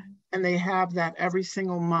 And they have that every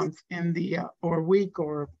single month in the, or week,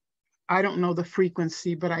 or I don't know the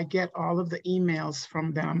frequency, but I get all of the emails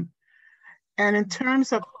from them. And in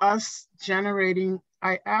terms of us generating,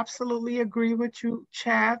 I absolutely agree with you,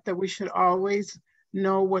 Chad, that we should always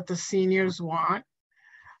know what the seniors want.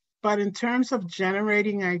 But in terms of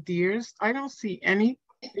generating ideas, I don't see any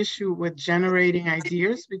issue with generating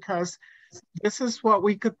ideas, because this is what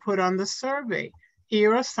we could put on the survey.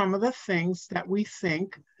 Here are some of the things that we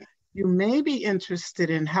think you may be interested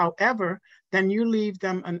in. However, then you leave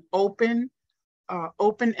them an open-ended,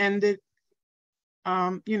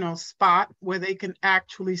 spot where they can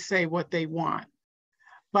actually say what they want.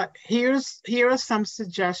 But here are some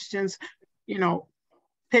suggestions. You know,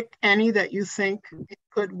 pick any that you think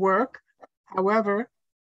could work. However,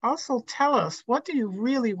 also tell us, what do you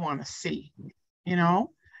really want to see, you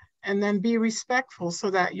know? And then be respectful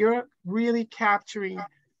so that you're really capturing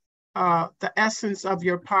the essence of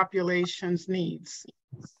your population's needs.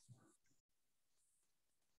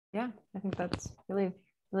 Yeah, I think that's really,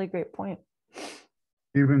 really great point.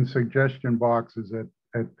 Even suggestion boxes at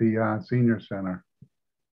the senior center,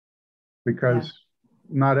 because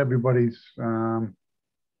not everybody's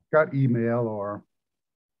got email or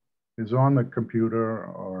is on the computer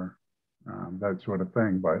or that sort of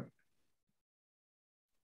thing, but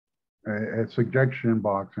a suggestion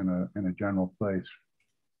box in a general place.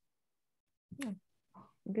 Yeah,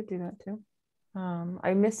 we could do that too.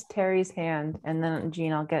 I missed Terry's hand, and then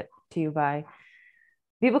Jean, I'll get to you by.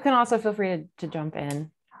 People can also feel free to jump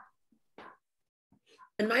in.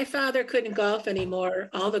 And my father couldn't golf anymore.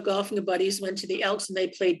 All the golfing buddies went to the Elks and they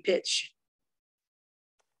played pitch.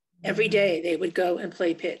 Every day they would go and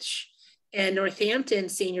play pitch. And Northampton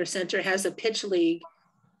Senior Center has a pitch league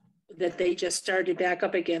that they just started back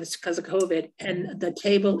up again because of COVID. And the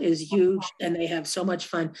table is huge and they have so much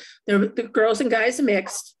fun. The girls and guys are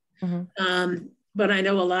mixed. Mm-hmm. But I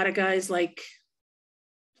know a lot of guys like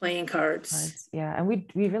playing cards. Yeah, and we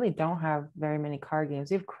really don't have very many card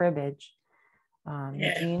games. We have cribbage.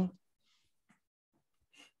 Jean?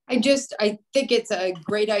 I think it's a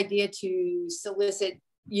great idea to solicit,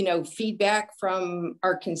 you know, feedback from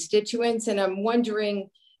our constituents. And I'm wondering,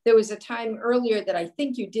 there was a time earlier that I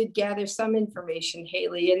think you did gather some information,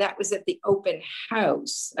 Haley, and that was at the open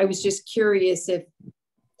house. I was just curious if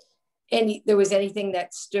there was anything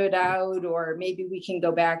that stood out, or maybe we can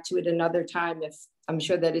go back to it another time if I'm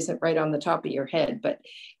sure that isn't right on the top of your head, but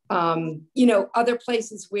you know, other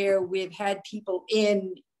places where we've had people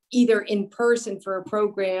in either in person for a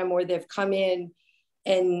program, or they've come in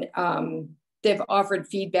and they've offered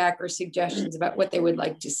feedback or suggestions about what they would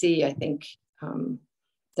like to see. I think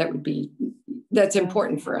that's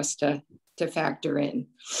important for us to factor in.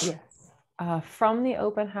 Yes. From the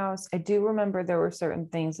open house, I do remember there were certain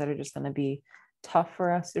things that are just going to be tough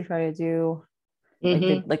for us to try to do,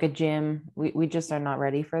 like a gym. We just are not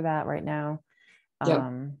ready for that right now.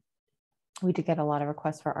 Yep. We did get a lot of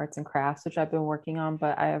requests for arts and crafts, which I've been working on,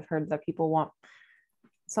 but I have heard that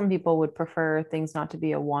some people would prefer things not to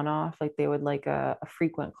be a one-off, like they would like a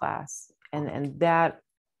frequent class. And that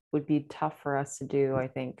would be tough for us to do. I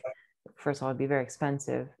think, first of all, it'd be very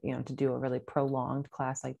expensive, you know, to do a really prolonged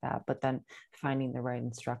class like that, but then finding the right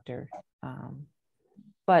instructor.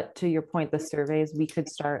 But to your point, the surveys, we could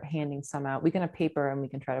start handing some out. We can have paper and we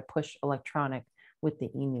can try to push electronic with the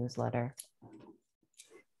e-newsletter.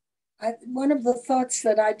 One of the thoughts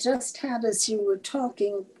that I just had as you were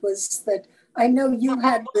talking was that I know you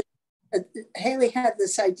had, Haley had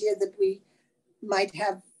this idea that we might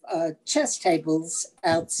have chess tables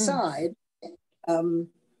outside,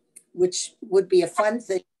 which would be a fun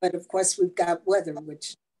thing, but of course we've got weather,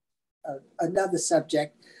 which another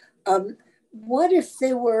subject. What if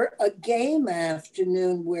there were a game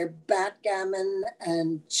afternoon where backgammon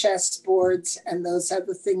and chess boards and those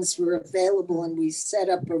other things were available, and we set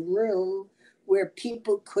up a room where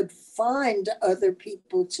people could find other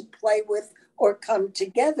people to play with or come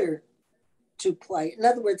together to play? In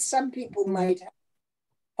other words, some people might have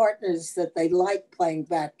partners that they like playing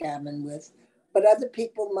backgammon with, but other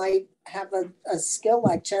people might have a skill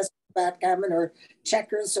like chess, backgammon, or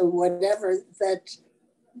checkers or whatever, that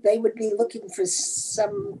they would be looking for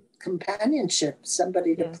some companionship,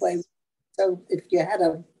 somebody to play with. So if you had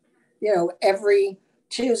every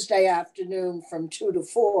Tuesday afternoon from 2 to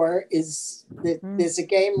 4 there's a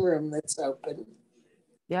game room that's open.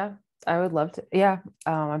 Yeah, I would love to. Yeah,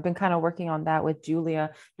 I've been kind of working on that with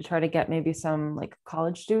Julia to try to get maybe some like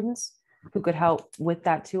college students who could help with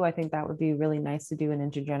that too. I think that would be really nice to do an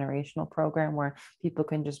intergenerational program where people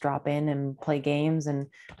can just drop in and play games, and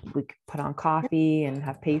we could put on coffee and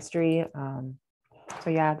have pastry.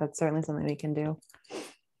 So yeah, that's certainly something we can do.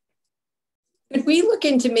 Could we look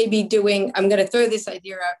into maybe doing, I'm going to throw this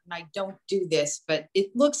idea out, and I don't do this, but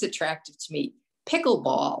it looks attractive to me,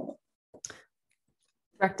 pickleball.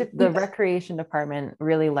 The recreation department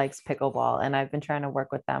really likes pickleball, and I've been trying to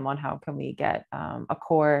work with them on how can we get a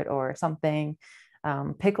court or something.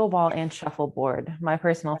 Pickleball and shuffleboard. My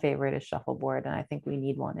personal favorite is shuffleboard, and I think we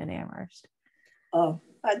need one in Amherst. Oh,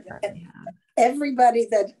 everybody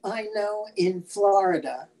that I know in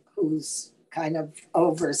Florida who's kind of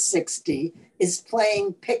over 60 is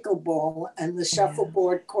playing pickleball, and the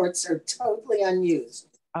shuffleboard courts are totally unused.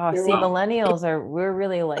 Oh, see, millennials we're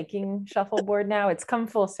really liking shuffleboard now. It's come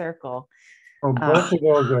full circle. Well, both of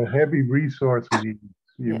those are heavy resource needs.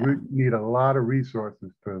 You Yeah. need a lot of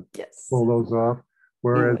resources to Yes. pull those off.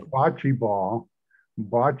 Whereas would.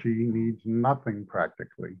 bocce needs nothing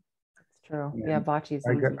practically. That's true. And Yeah, bocce's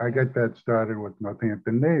I easy. got that started with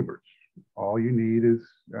Northampton Neighbors. All you need is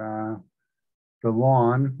the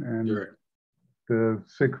lawn and Sure. the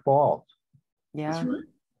 6 balls. Yeah, That's right.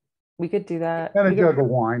 we could do that. And a We jug of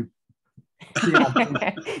wine. could-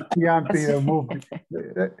 Chianti,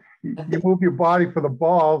 you move your body for the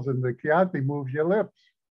balls, and the Chianti moves your lips.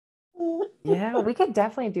 Yeah, we could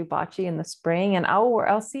definitely do bocce in the spring, and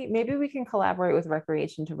I'll see, maybe we can collaborate with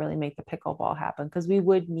recreation to really make the pickleball happen, because we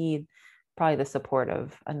would need probably the support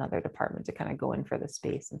of another department to kind of go in for the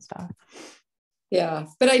space and stuff. Yeah,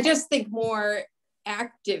 but I just think more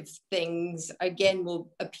active things again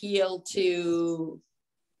will appeal to,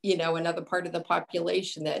 you know, another part of the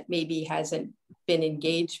population that maybe hasn't been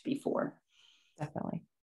engaged before. Definitely.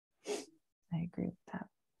 I agree with that.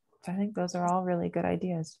 So I think those are all really good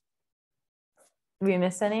ideas. Did we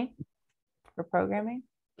miss any for programming?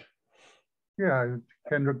 Yeah,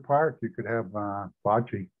 Kendrick Park, you could have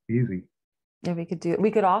bocce, easy. Yeah, we could do it.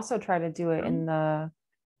 We could also try to do it in the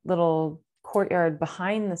little courtyard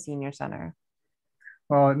behind the senior center.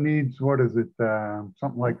 Well, it needs, what is it,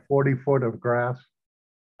 something like 40 foot of grass.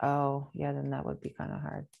 Oh, yeah, then that would be kind of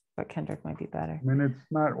hard, but Kendrick might be better. I mean,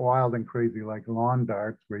 it's not wild and crazy like lawn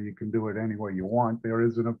darts where you can do it any way you want. There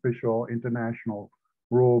is an official international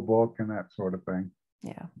rule book and that sort of thing.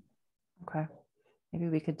 Yeah. Okay. Maybe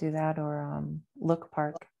we could do that, or Look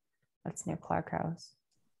Park. That's near Clark House.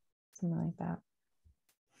 Something like that.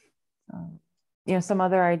 You know, some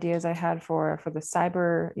other ideas I had for the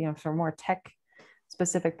cyber, you know, for more tech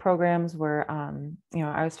specific programs were, you know,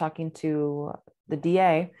 I was talking to the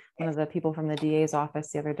DA, one of the people from the DA's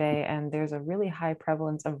office the other day, and there's a really high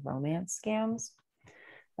prevalence of romance scams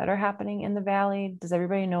that are happening in the Valley. Does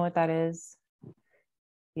everybody know what that is?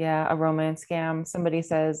 Yeah, a romance scam. Somebody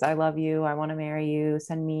says, "I love you, I want to marry you,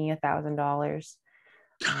 send me $1,000,"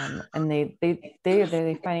 and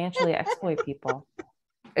they financially exploit people.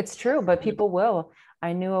 It's true, but people will.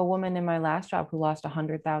 I knew a woman in my last job who lost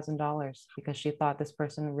 $100,000 because she thought this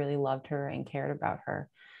person really loved her and cared about her.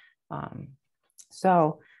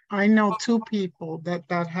 So I know 2 people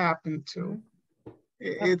that happened to.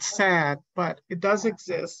 It's sad, but it does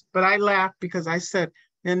exist. But I laughed because I said,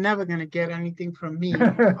 they're never going to get anything from me. I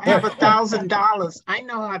have $1,000. I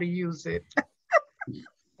know how to use it.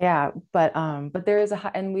 Yeah, but there is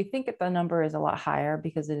and we think that the number is a lot higher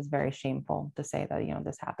because it is very shameful to say that, you know,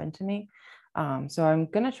 this happened to me. So I'm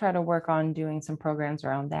going to try to work on doing some programs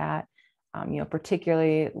around that. You know,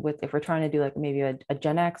 particularly if we're trying to do like maybe a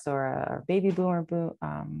Gen X or a baby boomer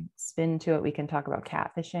spin to it, we can talk about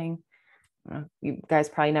catfishing. You guys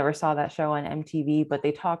probably never saw that show on MTV, but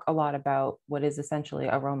they talk a lot about what is essentially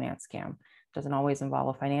a romance scam. It doesn't always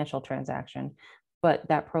involve a financial transaction, but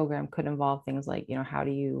that program could involve things like, you know, how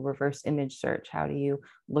do you reverse image search? How do you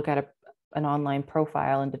look at an online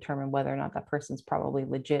profile and determine whether or not that person's probably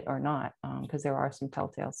legit or not? Because there are some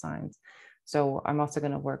telltale signs. So I'm also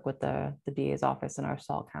going to work with the DA's office and our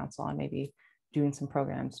SALT council on maybe doing some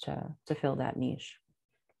programs to fill that niche.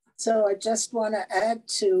 So I just want to add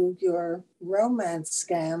to your romance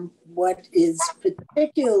scam, what is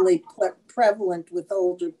particularly prevalent with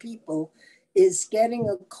older people is getting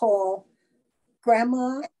a call,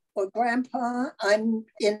 "Grandma or Grandpa, I'm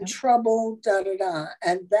in trouble, da da da."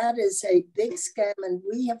 And that is a big scam. And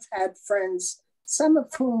we have had friends, some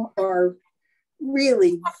of whom are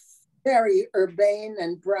really very urbane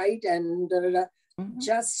and bright and da da da,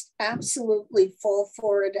 just absolutely fall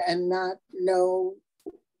for it and not know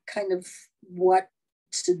kind of what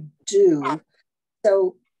to do.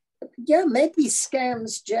 So yeah, maybe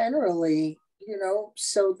scams generally, you know,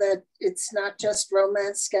 so that it's not just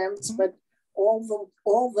romance scams, but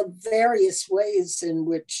all the various ways in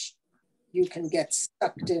which you can get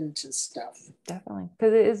sucked into stuff. Definitely,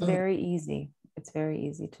 because it is very easy. It's very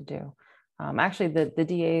easy to do. Actually, the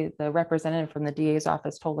DA, the representative from the DA's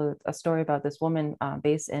office told a story about this woman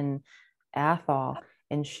based in Athol,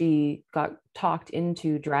 and she got talked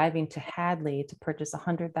into driving to Hadley to purchase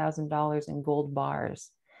 $100,000 in gold bars.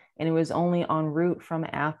 And it was only en route from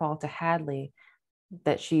Athol to Hadley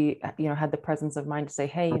that she, you know, had the presence of mind to say,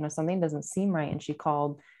 hey, you know, something doesn't seem right. And she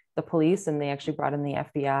called the police, and they actually brought in the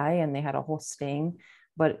FBI, and they had a whole sting.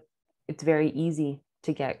 But it's very easy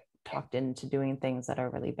to get talked into doing things that are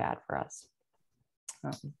really bad for us.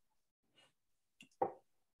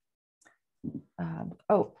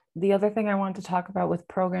 The other thing I wanted to talk about with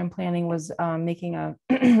program planning was making a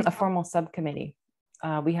formal subcommittee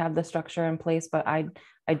we have the structure in place, but I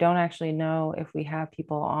don't actually know if we have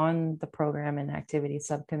people on the program and activity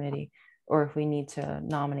subcommittee, or if we need to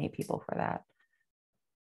nominate people for that.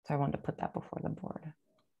 So I wanted to put that before the board.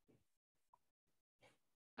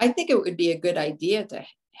 I think it would be a good idea to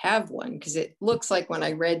have one, because it looks like when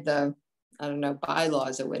I read the, I don't know,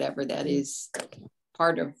 bylaws or whatever, that is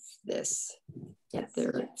part of this, yes,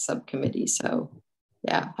 their subcommittee. So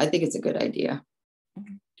yeah, I think it's a good idea.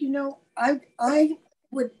 You know, I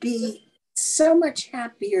would be so much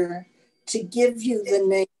happier to give you the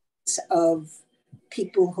names of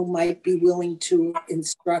people who might be willing to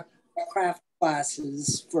instruct craft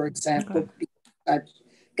classes, for example. Okay. I've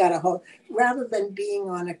got a whole, rather than being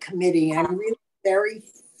on a committee, I'm really very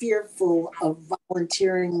fearful of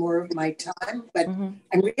volunteering more of my time, but I'm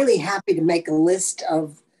really happy to make a list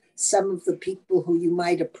of some of the people who you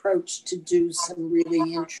might approach to do some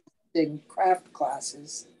really interesting craft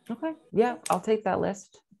classes. Okay, yeah, I'll take that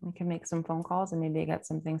list. We can make some phone calls and maybe get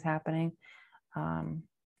some things happening.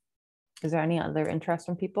 Is there any other interest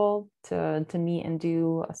from people to meet and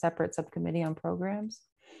do a separate subcommittee on programs?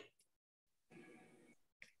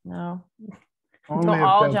 No, don't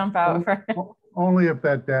all jump out. Only if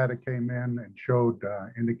that data came in and showed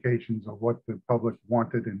indications of what the public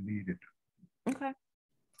wanted and needed. Okay.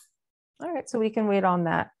 All right, so we can wait on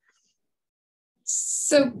that.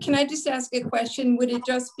 So can I just ask a question? Would it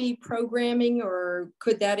just be programming, or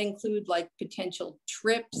could that include like potential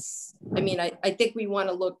trips? I mean, I think we want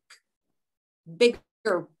to look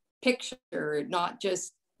bigger picture, not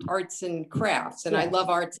just arts and crafts. And I love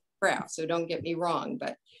arts and crafts, so don't get me wrong,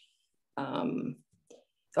 but and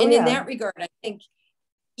in that regard, I think,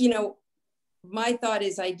 you know, my thought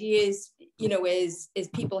is ideas, you know, as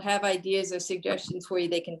people have ideas or suggestions for you,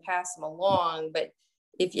 they can pass them along. But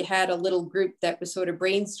if you had a little group that was sort of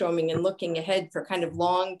brainstorming and looking ahead for kind of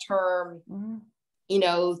long-term, you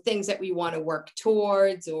know, things that we want to work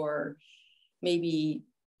towards, or maybe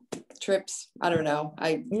trips, I don't know.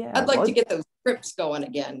 I'd like to get those trips going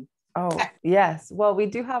again. Oh, yes. Well, we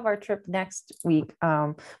do have our trip next week.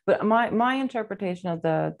 But my interpretation of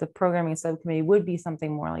the programming subcommittee would be something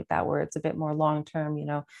more like that, where it's a bit more long-term. You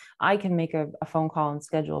know, I can make a phone call and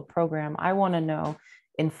schedule a program. I want to know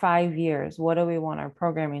in 5 years, what do we want our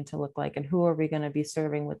programming to look like, and who are we going to be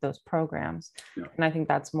serving with those programs? Yeah. And I think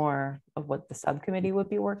that's more of what the subcommittee would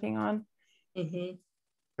be working on.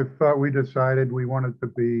 If we decided we wanted to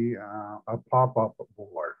be a pop-up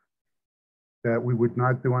board, that we would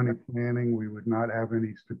not do any planning, we would not have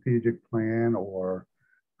any strategic plan or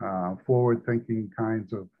forward-thinking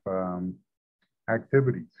kinds of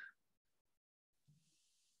activities.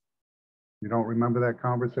 You don't remember that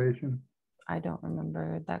conversation? I don't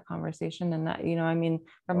remember that conversation. And that, you know, I mean,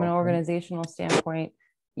 from an organizational standpoint,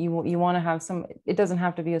 you want to have some, it doesn't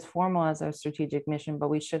have to be as formal as our strategic mission, but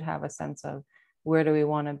we should have a sense of where do we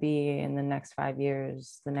want to be in the next 5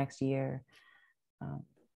 years, the next year.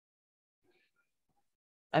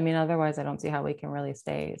 I mean, otherwise, I don't see how we can really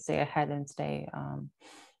stay ahead and stay,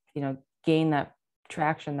 you know, gain that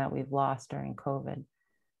traction that we've lost during COVID.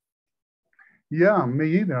 Yeah,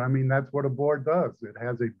 me either. I mean, that's what a board does. It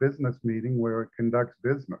has a business meeting where it conducts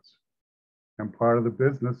business. And part of the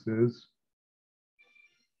business is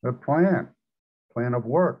a plan of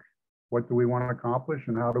work. What do we want to accomplish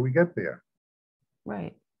and how do we get there?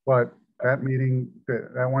 Right. But that meeting,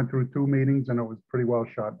 that went through 2 meetings and it was pretty well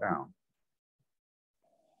shot down.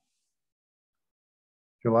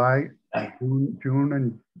 July, June,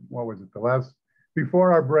 and what was it?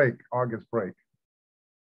 Before our break, August break.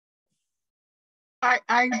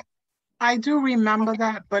 I do remember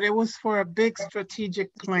that, but it was for a big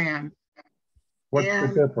strategic plan. What's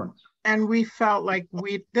the difference? And we felt like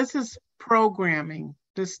this is programming.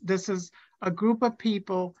 This is a group of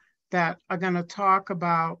people that are going to talk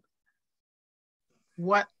about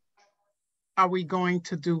what are we going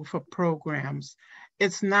to do for programs.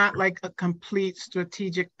 It's not like a complete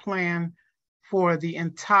strategic plan for the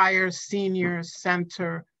entire senior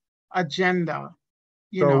center agenda.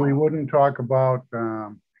 So we wouldn't talk about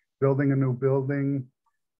building a new building.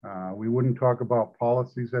 We wouldn't talk about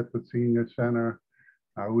policies at the senior center.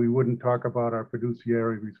 We wouldn't talk about our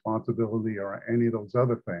fiduciary responsibility or any of those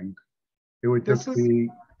other things. It would just be.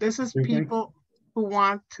 This is people who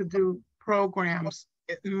want to do programs.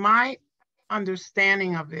 My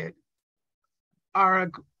understanding of it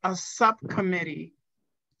are a subcommittee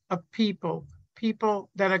of people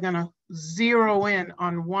that are going to zero in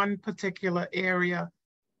on one particular area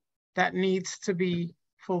that needs to be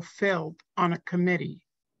fulfilled on a committee.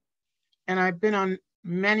 And I've been on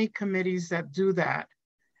many committees that do that.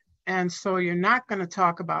 And so you're not going to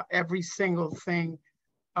talk about every single thing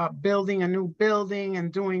building a new building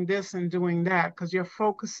and doing this and doing that, because you're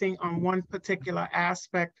focusing on one particular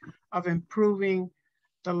aspect of improving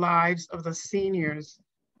the lives of the seniors,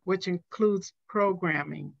 which includes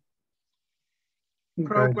programming. Okay.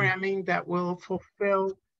 Programming that will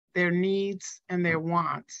fulfill their needs and their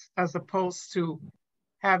wants, as opposed to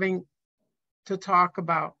having to talk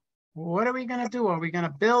about, what are we going to do? Are we going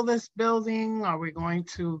to build this building? Are we going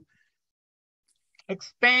to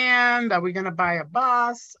expand? Are we going to buy a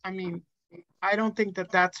bus? I mean, I don't think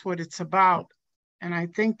that that's what it's about. And I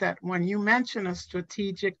think that when you mention a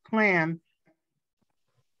strategic plan,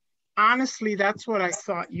 honestly, that's what I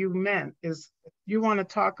thought you meant, is you want to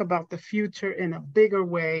talk about the future in a bigger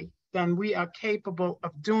way than we are capable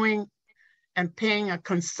of doing and paying a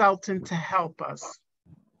consultant to help us.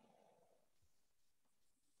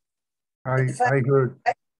 I heard,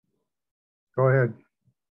 go ahead.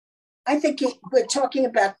 I think we're talking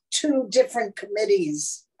about two different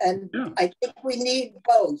committees, and yeah. I think we need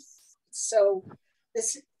both. So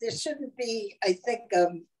there shouldn't be, I think,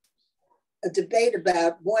 a debate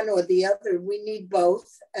about one or the other. We need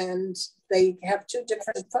both, and they have two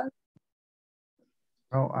different funds.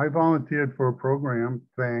 Well, I volunteered for a program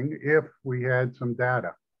thing if we had some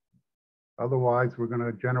data. Otherwise, we're going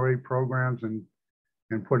to generate programs and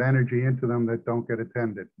put energy into them that don't get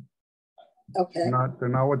attended. Okay. They're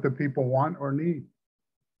not what the people want or need.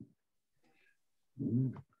 Mm-hmm.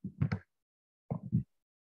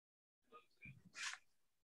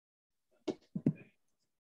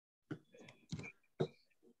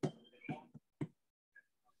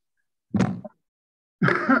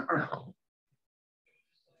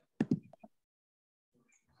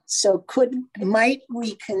 So might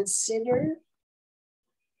we consider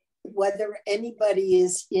whether anybody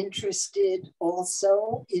is interested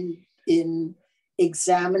also in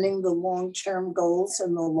examining the long-term goals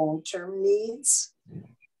and the long-term needs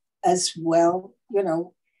as well, you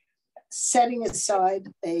know, setting aside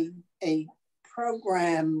a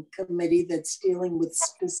program committee that's dealing with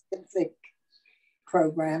specific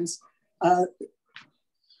programs,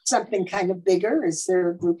 something kind of bigger? Is there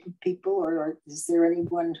a group of people, or is there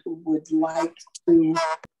anyone who would like to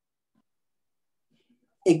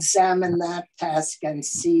examine that task and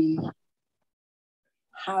see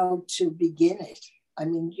how to begin it? I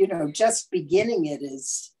mean, you know, just beginning it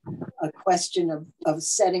is a question of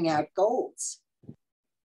setting out goals.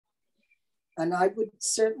 And I would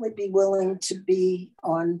certainly be willing to be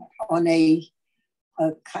on a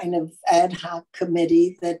kind of ad hoc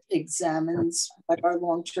committee that examines what our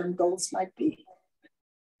long-term goals might be.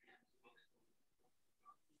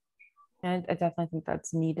 And I definitely think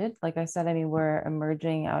that's needed. Like I said, I mean, we're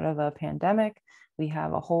emerging out of a pandemic. We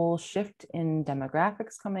have a whole shift in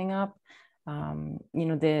demographics coming up. You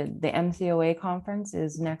know, the MCOA conference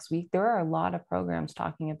is next week. There are a lot of programs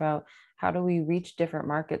talking about how do we reach different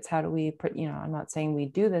markets? How do we put, you know, I'm not saying we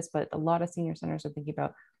do this, but a lot of senior centers are thinking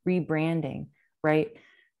about rebranding, right?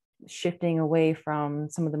 Shifting away from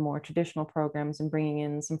some of the more traditional programs and bringing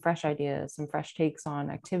in some fresh ideas, some fresh takes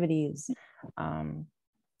on activities.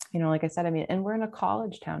 You know, like I said, I mean, and we're in a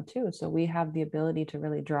college town too. So we have the ability to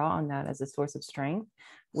really draw on that as a source of strength,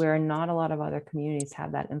 where not a lot of other communities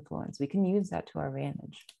have that influence. We can use that to our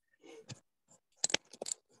advantage.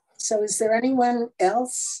 So is there anyone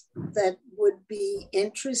else that would be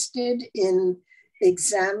interested in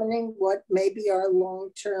examining what maybe our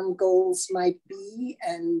long-term goals might be,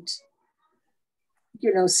 and,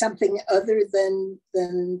 you know, something other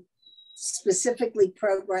than specifically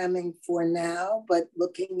programming for now, but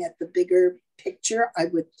looking at the bigger picture? I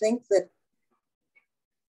would think that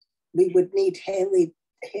we would need Haley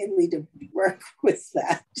to work with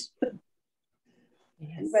that.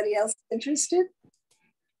 Yes. Anybody else interested?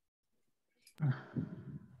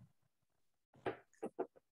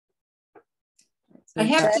 I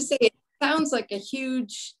have to say, it sounds like a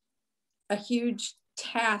huge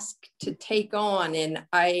task to take on, and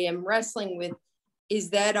I am wrestling with,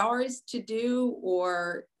 is that ours to do,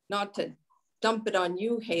 or not to dump it on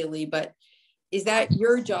you, Haley, but is that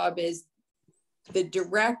your job as the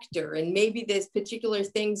director? And maybe there's particular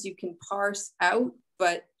things you can parse out,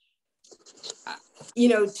 but you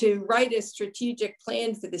know, to write a strategic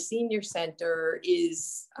plan for the senior center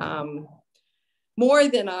is more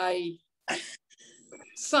than I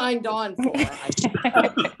signed on for.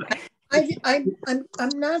 I'm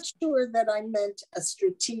not sure that I meant a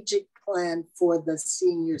strategic plan for the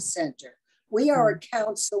senior center. We are a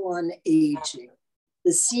council on aging.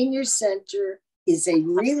 The senior center is a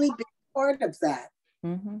really big part of that,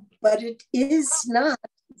 but it is not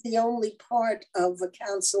the only part of a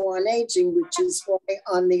council on aging, which is why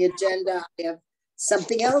on the agenda I have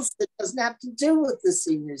something else that doesn't have to do with the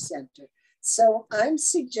senior center. So I'm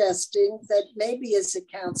suggesting that maybe as a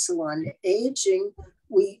council on aging,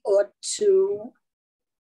 we ought to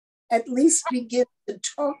at least begin to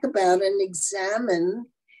talk about and examine,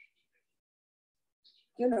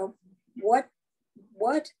 you know, what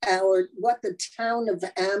the town of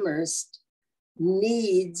Amherst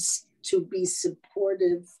needs to be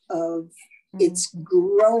supportive of its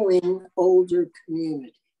growing older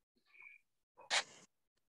community.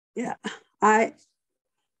 Yeah,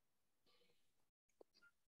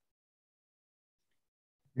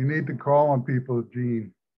 You need to call on people,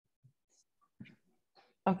 Jean.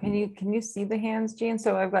 Oh, can you see the hands, Jean?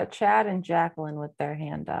 So I've got Chad and Jacqueline with their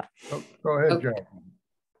hand up. Oh, go ahead, Okay.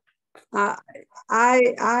 Jacqueline.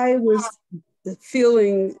 I was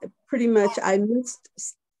feeling pretty much, I missed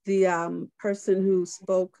the person who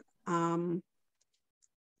spoke 2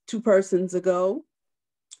 persons ago,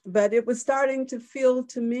 but it was starting to feel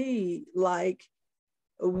to me like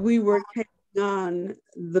we were taking on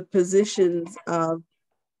the positions of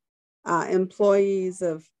employees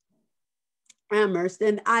of Amherst,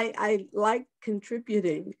 and I like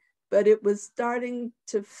contributing, but it was starting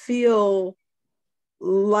to feel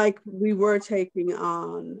like we were taking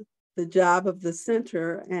on the job of the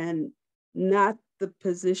center and not the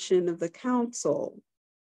position of the council.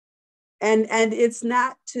 And it's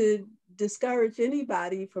not to discourage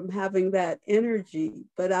anybody from having that energy,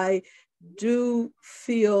 but I do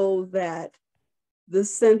feel that the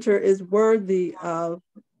center is worthy of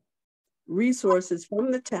resources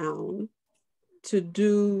from the town to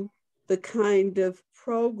do the kind of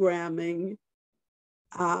programming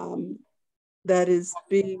that is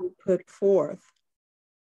being put forth.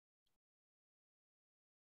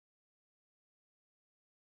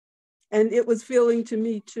 And it was feeling to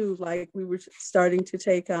me too, like we were starting to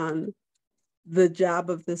take on the job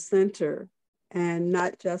of the center and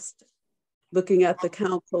not just looking at the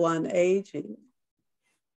Council on Aging.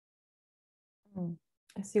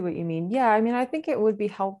 I see what you mean. Yeah, I mean, I think it would be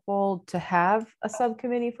helpful to have a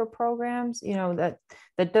subcommittee for programs, you know,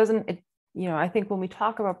 that doesn't, you know, I think when we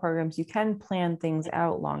talk about programs, you can plan things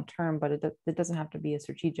out long term, but it doesn't have to be a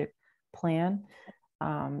strategic plan.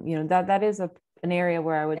 You know, that is an area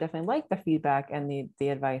where I would definitely like the feedback and the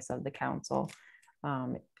advice of the council.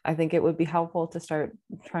 I think it would be helpful to start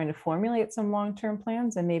trying to formulate some long-term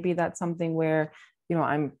plans, and maybe that's something where, you know,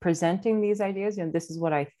 I'm presenting these ideas, and this is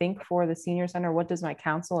what I think for the senior center. What does my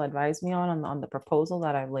council advise me on the proposal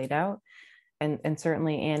that I've laid out? And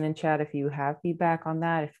certainly Ann and Chad, if you have feedback on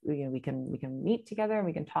that, if you know, we can meet together and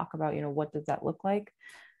we can talk about, you know, what does that look like?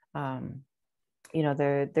 You know,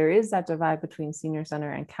 there is that divide between senior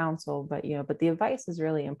center and council, but you know, but the advice is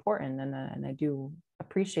really important, and I do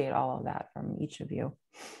appreciate all of that from each of you.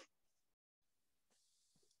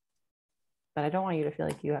 But I don't want you to feel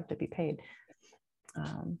like you have to be paid.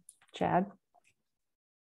 Chad?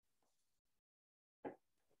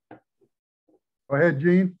 Go ahead,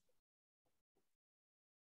 Jean.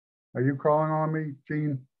 Are you calling on me,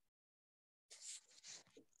 Jean?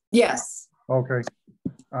 Yes. Okay.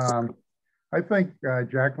 I think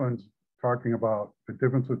Jacqueline's talking about the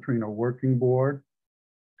difference between a working board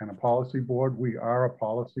and a policy board. We are a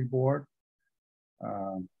policy board.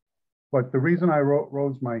 But the reason I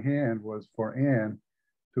rose my hand was for Ann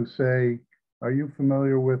to say, are you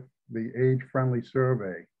familiar with the age-friendly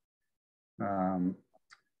survey? The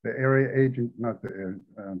area agent, not the,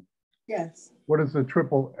 Yes. what is the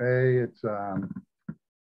AAA? It's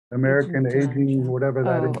American Aging, whatever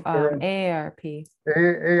that is. AARP.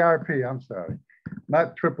 AARP, I'm sorry.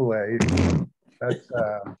 Not AAA. That's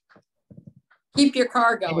Keep your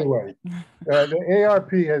car going. anyway. The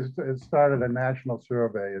ARP has started a national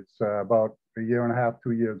survey. It's about 1.5 years,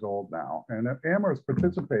 2 years old now, and Amherst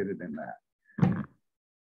participated in that.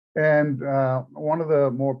 And one of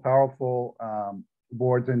the more powerful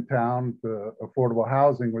boards in town, the Affordable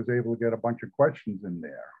Housing, was able to get a bunch of questions in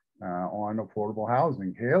there on affordable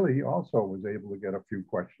housing. Haley also was able to get a few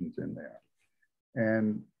questions in there.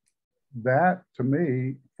 And that, to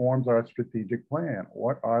me, forms our strategic plan.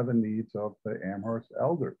 What are the needs of the Amherst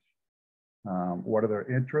elders? What are their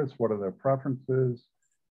interests? What are their preferences?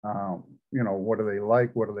 You know, what do they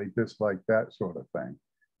like? What do they dislike? That sort of thing.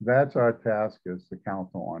 That's our task as the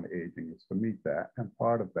Council on Aging, is to meet that. And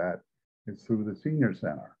part of that is through the Senior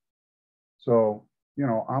Center. So, you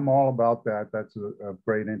know, I'm all about that. That's a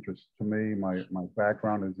great interest to me. My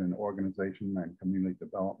background is in organization and community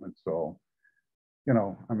development. So, you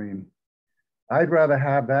know, I mean, I'd rather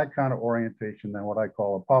have that kind of orientation than what I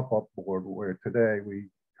call a pop-up board, where today we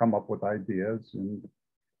come up with ideas and,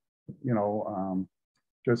 you know,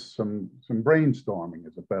 just some brainstorming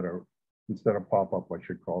is a better instead of pop-up, I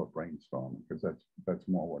should call it brainstorming, because that's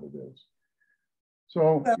more what it is.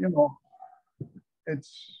 So, you know,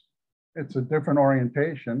 it's a different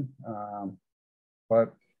orientation,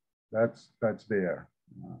 but that's there.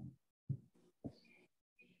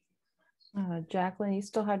 Jacqueline, you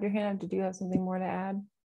still have your hand up. Did you have something more to add?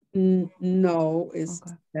 No, it's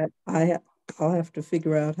okay. that I'll have to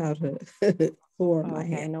figure out how to form my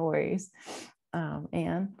hand. No worries.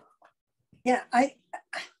 Anne? Yeah, I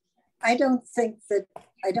don't think that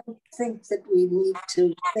we need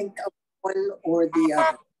to think of one or the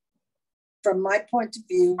other. From my point of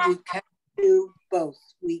view, we can do both.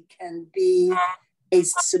 We can be a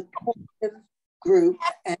supportive group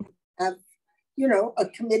and have, you know, a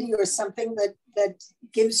committee or something that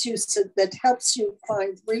gives you, that helps you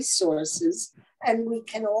find resources. And we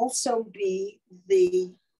can also be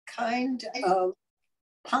the kind of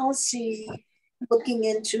policy looking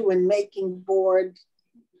into and making board,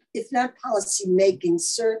 if not policy making,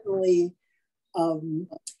 certainly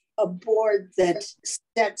a board that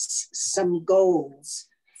sets some goals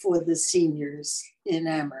for the seniors in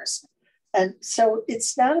Amherst. And so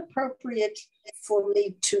it's not appropriate for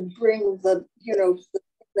me to bring the, you know,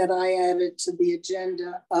 that I added to the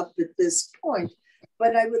agenda up at this point.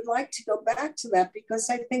 But I would like to go back to that, because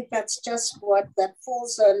I think that's just what that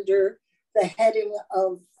falls under the heading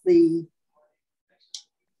of the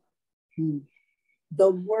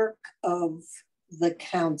work of the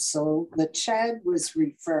council that Chad was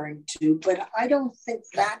referring to. But I don't think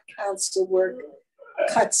that council work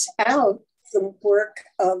cuts out the work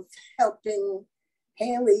of helping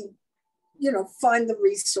Haley, you know, find the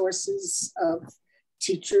resources of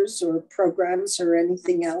teachers or programs or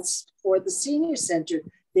anything else for the senior center.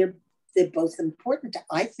 They're both important.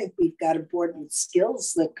 I think we've got a board with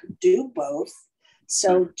skills that could do both.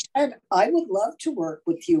 So Chad, I would love to work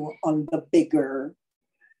with you on the bigger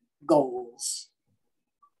goals.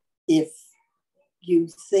 If you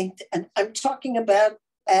think, and I'm talking about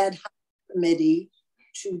ad hoc committee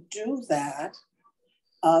to do that.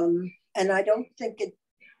 And I don't think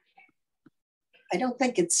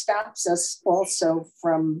it stops us also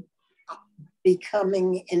from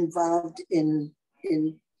becoming involved in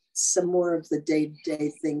some more of the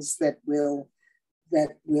day-to-day things that will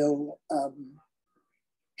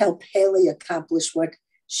help Haley accomplish what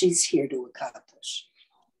she's here to accomplish.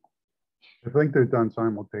 I think they're done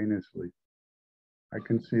simultaneously. I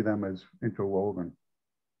can see them as interwoven.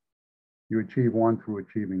 You achieve one through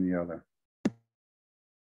achieving the other.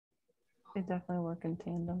 They definitely work in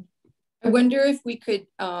tandem. I wonder if we could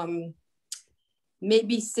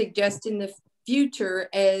maybe suggest in the future,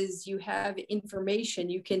 as you have information,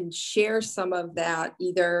 you can share some of that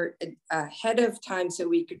either ahead of time so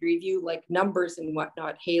we could review like numbers and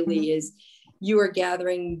whatnot. Haley, is you are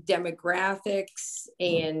gathering demographics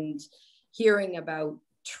and hearing about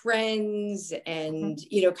trends and,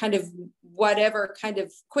 you know, kind of whatever kind of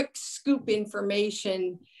quick scoop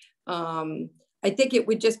information. I think it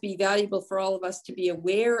would just be valuable for all of us to be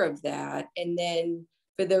aware of that. And then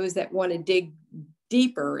for those that want to dig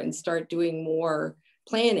deeper and start doing more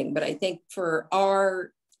planning. But I think for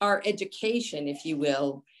our education, if you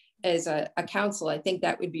will, as a council, I think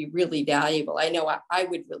that would be really valuable. I know I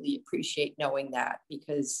would really appreciate knowing that,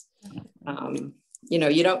 because you know,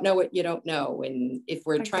 you don't know what you don't know. And if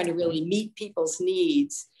we're trying to really meet people's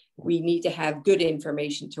needs, we need to have good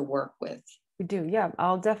information to work with. We do, yeah.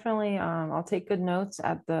 I'll definitely, I'll take good notes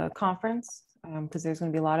at the conference, because there's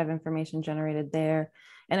going to be a lot of information generated there.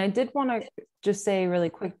 And I did want to just say really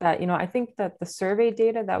quick that, you know, I think that the survey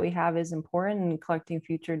data that we have is important, and collecting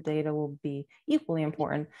future data will be equally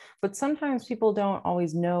important. But sometimes people don't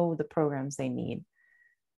always know the programs they need.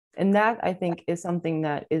 And that, I think, is something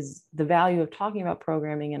that is the value of talking about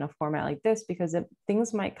programming in a format like this, because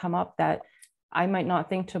things might come up that I might not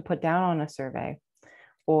think to put down on a survey.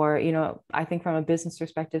 Or, you know, I think from a business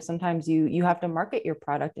perspective, sometimes you have to market your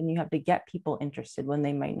product and you have to get people interested when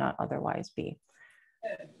they might not otherwise be.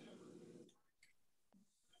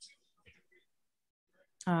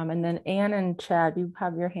 And then Anne and Chad, you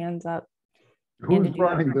have your hands up. Who's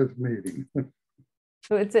running this meeting?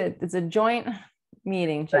 So it's a joint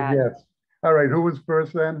meeting, Chad. Yes. All right, who was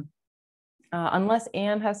first then? Unless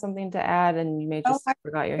Anne has something to add, and you may just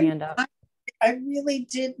forgot your hand up. I really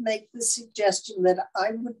did make the suggestion that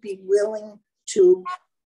I would be willing to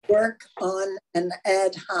work on an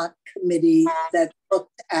ad hoc committee that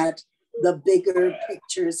looked at the bigger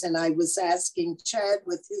pictures. And I was asking Chad,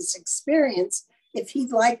 with his experience, if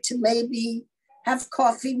he'd like to maybe have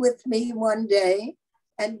coffee with me one day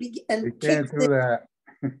and we can't do that.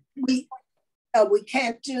 We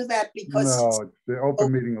can't do that because no, it's the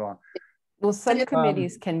open meeting law. Well,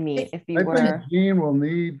 subcommittees can meet if you I were. think Jean will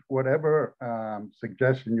need whatever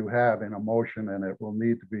suggestion you have in a motion, and it will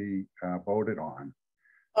need to be voted on.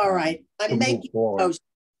 All right, I'm making a motion.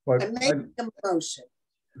 But I'm making a motion.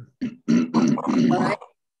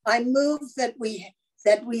 I move that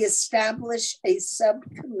we establish a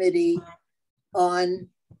subcommittee on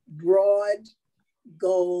broad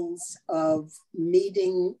goals of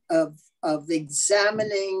meeting of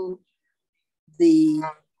examining the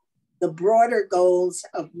broader goals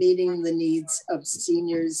of meeting the needs of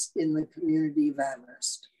seniors in the community of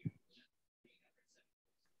Amherst.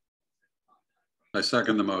 I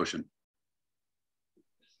second the motion.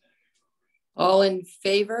 All in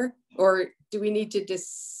favor, or do we need to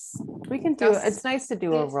We can do it. It's nice to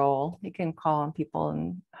do a roll. You can call on people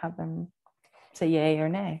and have them say yay or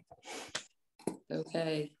nay.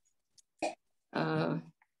 Okay. I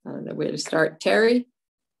don't know where to start. Terry?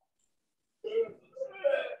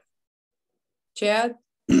 Chad?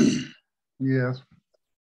 Yes.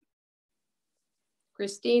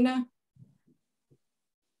 Christina?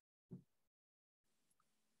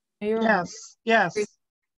 Yes, yes. Okay,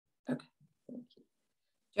 thank you.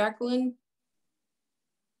 Jacqueline?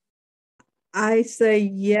 I say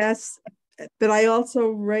yes, but I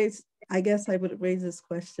also I guess I would raise this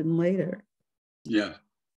question later. Yeah.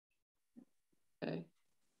 Okay.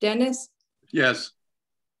 Dennis? Yes.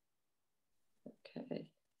 Okay.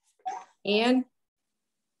 Anne?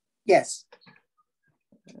 Yes.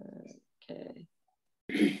 Okay.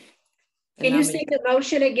 Can you say the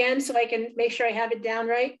motion again so I can make sure I have it down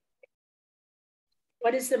right?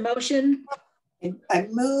 What is the motion? I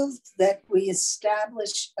moved that we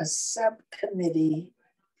establish a subcommittee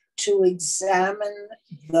to examine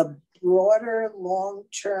the broader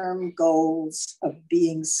long-term goals of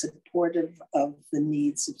being supportive of the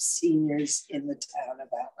needs of seniors in the town of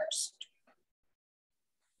Amherst.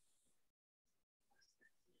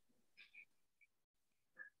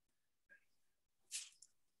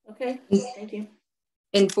 Okay, thank you.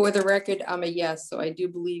 And for the record, I'm a yes, so I do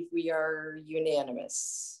believe we are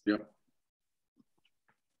unanimous. Yep.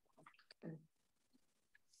 Okay.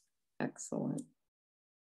 Excellent.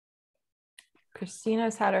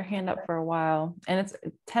 Christina's had her hand up for a while, and it's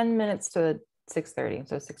 10 minutes to 6:30,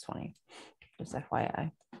 so 6:20. Just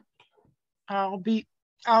FYI. I'll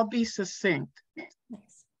be succinct.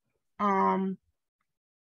 Nice.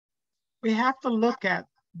 We have to look at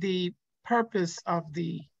the purpose of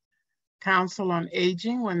the Council on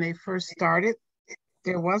Aging. When they first started,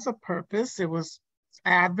 there was a purpose. It was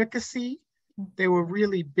advocacy. They were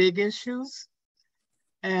really big issues.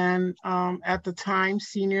 And at the time,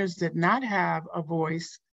 seniors did not have a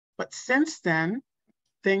voice. But since then,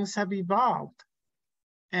 things have evolved.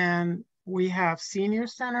 And we have senior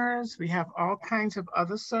centers. We have all kinds of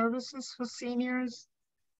other services for seniors.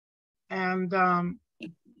 And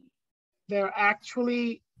there are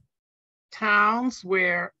actually towns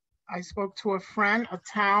where I spoke to a friend, a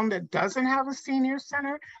town that doesn't have a senior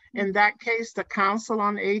center. In that case, the Council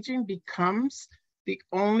on Aging becomes the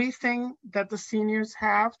only thing that the seniors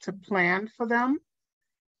have to plan for them.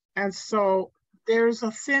 And so there's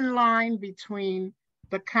a thin line between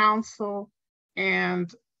the council and,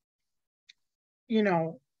 you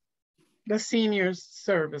know, the seniors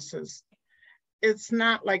services. It's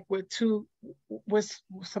not like we're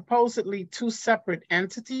supposedly two separate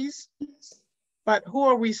entities. But who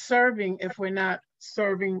are we serving if we're not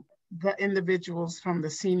serving the individuals from the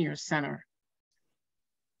senior center?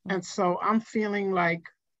 And so I'm feeling like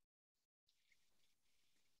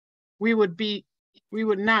we would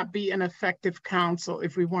not be an effective council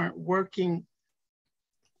if we weren't working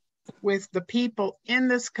with the people in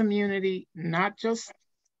this community, not just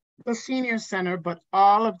the senior center, but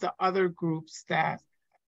all of the other groups that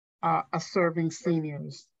are serving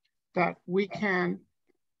seniors, that we can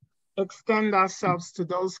extend ourselves to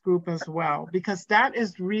those groups as well, because that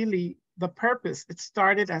is really the purpose. It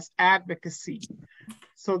started as advocacy.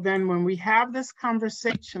 So then when we have this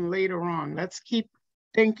conversation later on, let's keep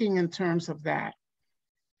thinking in terms of that.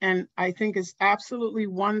 And I think it's absolutely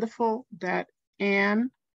wonderful that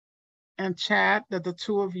Anne and Chad, that the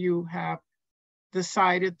two of you have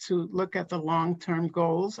decided to look at the long-term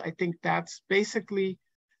goals. I think that's basically,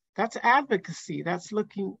 that's advocacy. That's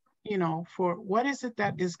looking, you know, for what is it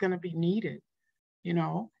that is going to be needed, you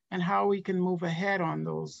know, and how we can move ahead on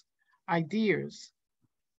those ideas.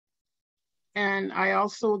 And I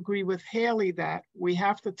also agree with Haley that we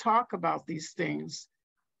have to talk about these things.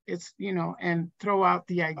 It's, you know, and throw out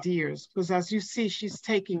the ideas, because as you see, she's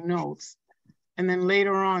taking notes. And then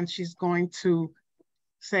later on, she's going to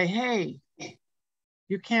say, hey,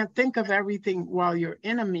 you can't think of everything while you're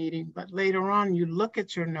in a meeting, but later on you look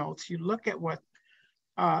at your notes, you look at what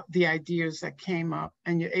the ideas that came up,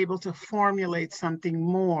 and you're able to formulate something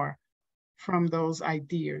more from those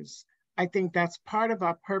ideas. I think that's part of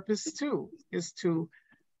our purpose too, is to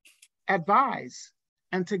advise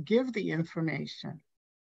and to give the information.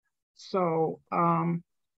 So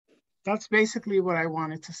that's basically what I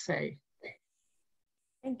wanted to say.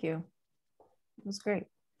 Thank you. It was great.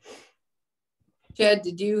 Jed,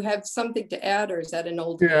 did you have something to add, or is that an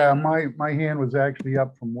old Yeah, hand? my hand was actually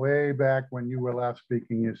up from way back when you were last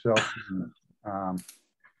speaking yourself.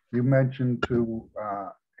 You mentioned to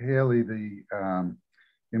Haley the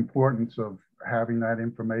importance of having that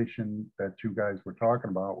information that you guys were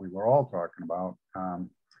talking about, we were all talking about,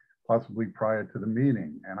 possibly prior to the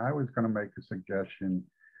meeting. And I was going to make a suggestion.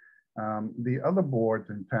 The other boards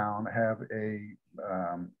in town have a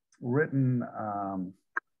written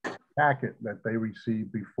packet that they receive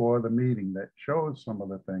before the meeting that shows some of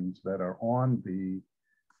the things that are on the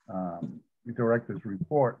director's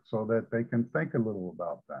report, so that they can think a little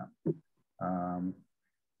about them.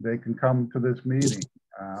 They can come to this meeting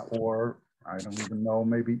or I don't even know,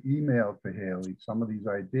 maybe email to Haley some of these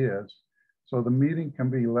ideas, so the meeting can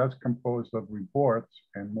be less composed of reports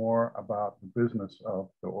and more about the business of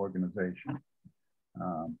the organization.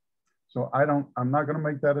 So I'm not going to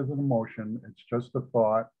make that as an emotion. It's just a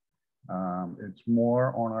thought. It's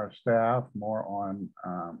more on our staff, more on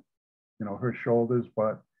her shoulders,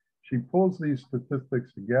 but she pulls these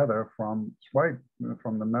statistics together from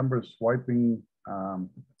the members swiping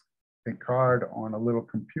a card on a little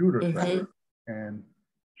computer thing, and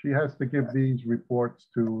she has to give these reports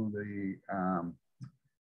to the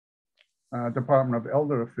Department of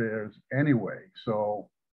Elder Affairs anyway. So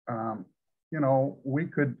we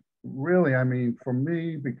could really, I mean, for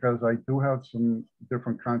me, because I do have some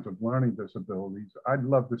different kinds of learning disabilities, I'd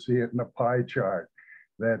love to see it in a pie chart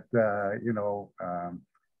that,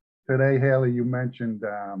 today, Haley, you mentioned,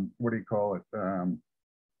 what do you call it?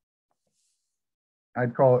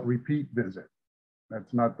 I'd call it repeat visit.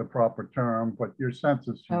 That's not the proper term, but your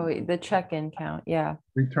census. Oh, the check-in count, yeah.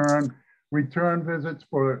 Return visits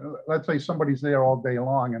for, let's say somebody's there all day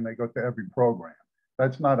long and they go to every program.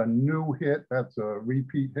 That's not a new hit, that's a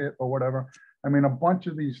repeat hit or whatever. I mean, a bunch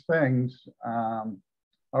of these things are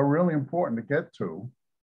really important to get to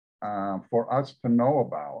for us to know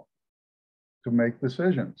about, to make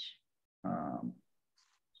decisions.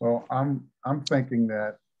 So I'm thinking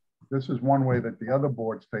that this is one way that the other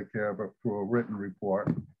boards take care of it through a written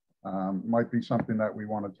report. Might be something that we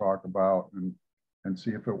want to talk about and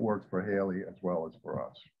see if it works for Haley as well as for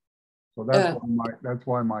us. So that's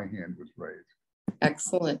why my hand was raised.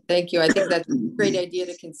 Excellent, thank you. I think that's a great idea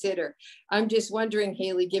to consider. I'm just wondering,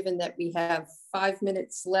 Haley, given that we have 5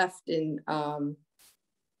 minutes left and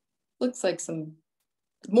looks like some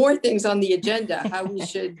more things on the agenda, how we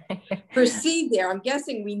should proceed there. I'm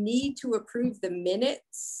guessing we need to approve the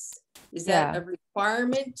minutes. Is that a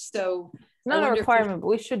requirement? So it's not a requirement, but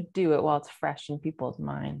we should do it while it's fresh in people's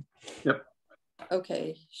mind. Yep.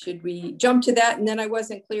 Okay, should we jump to that? And then I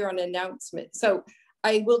wasn't clear on announcement. So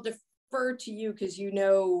I will defer to you because you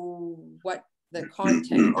know what the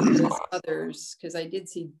content is, others, because I did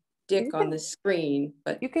see Dick on the screen,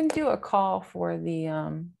 but you can do a call for the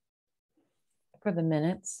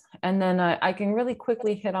minutes, and then I can really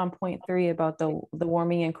quickly hit on point 3 about the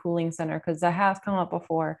warming and cooling center, because that has come up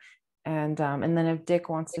before, and then if Dick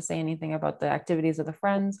wants to say anything about the activities of the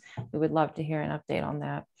Friends, we would love to hear an update on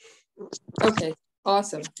that. Okay,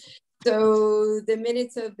 awesome. So the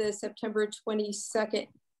minutes of the September 22nd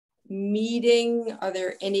meeting, are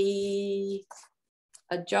there any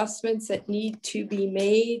adjustments that need to be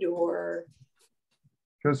made, or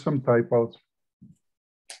just some typos?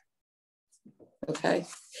 Okay,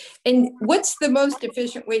 and what's the most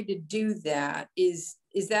efficient way to do that? Is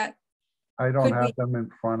that? I don't have them in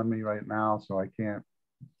front of me right now, so I can't.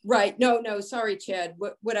 Right, no, sorry, Chad.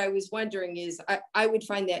 What I was wondering is, I would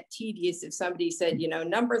find that tedious if somebody said,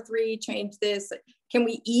 number 3, change this. Can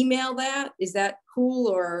we email that? Is that cool,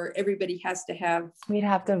 or everybody has to have? We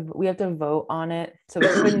have to vote on it, so we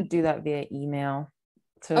couldn't do that via email.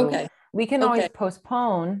 So okay. We can always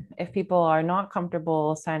postpone if people are not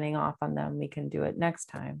comfortable signing off on them. We can do it next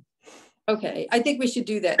time. Okay, I think we should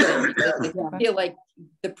do that then, because I feel like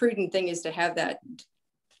the prudent thing is to have that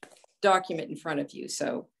document in front of you.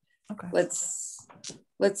 So let's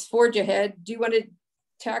forge ahead. Do you want to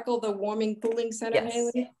tackle the warming cooling center,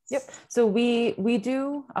 Haley? Yep. So we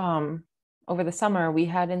do over the summer, we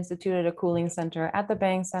had instituted a cooling center at the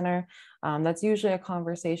Bank Center. That's usually a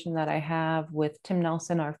conversation that I have with Tim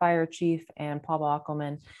Nelson, our fire chief, and Paul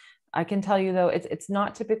Bockelman. I can tell you though, it's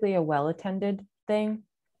not typically a well-attended thing.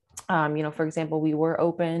 You know, for example, we were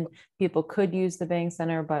open, people could use the Bank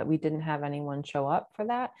Center, but we didn't have anyone show up for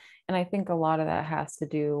that. And I think a lot of that has to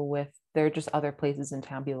do with, there are just other places in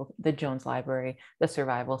town, people, the Jones Library, the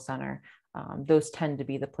Survival Center, those tend to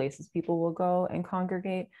be the places people will go and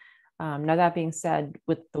congregate. Now that being said,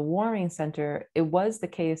 with the Warming Center, it was the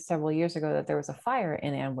case several years ago that there was a fire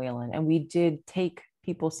in Anne Whalen, and we did take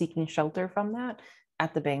people seeking shelter from that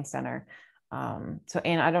at the Bank Center. So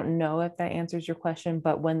Anne, I don't know if that answers your question,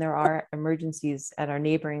 but when there are emergencies at our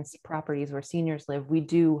neighboring properties where seniors live, we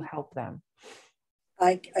do help them.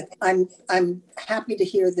 I'm happy to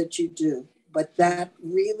hear that you do, but that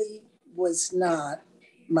really was not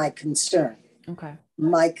my concern. Okay.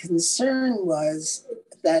 My concern was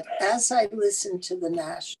that as I listened to the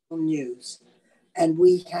national news, and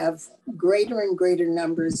we have greater and greater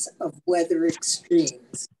numbers of weather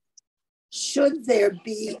extremes, should there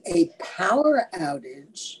be a power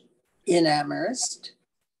outage in Amherst,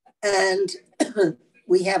 and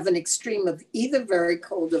we have an extreme of either very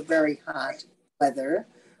cold or very hot weather,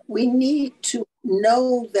 we need to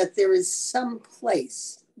know that there is some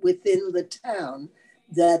place within the town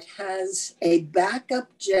that has a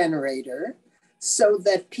backup generator so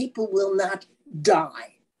that people will not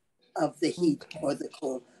die of the heat or the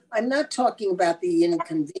cold. I'm not talking about the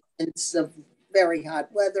inconvenience of very hot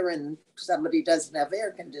weather and somebody doesn't have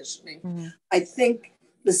air conditioning. Mm-hmm. I think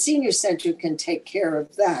the senior center can take care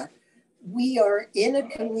of that. We are in a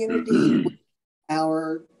community where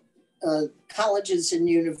our colleges and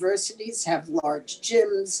universities have large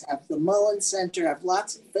gyms, have the Mullen Center, have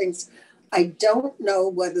lots of things. I don't know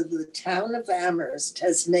whether the town of Amherst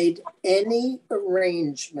has made any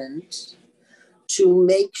arrangement to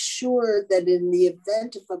make sure that in the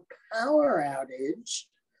event of a power outage,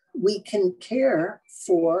 we can care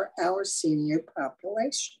for our senior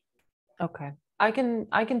population. Okay. I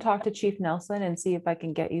can talk to Chief Nelson and see if I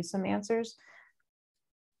can get you some answers.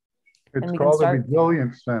 It's called the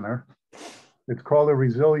Resilience Center. It's called a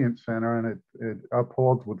Resilience Center, and it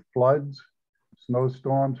upholds with floods,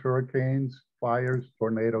 snowstorms, hurricanes, fires,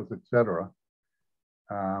 tornadoes, etc.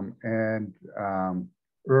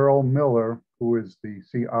 Earl Miller, who is the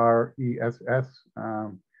CRESS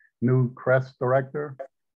new CRESS director,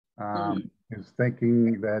 is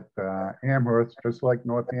thinking that Amherst, just like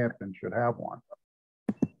Northampton, should have one.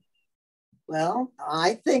 Well,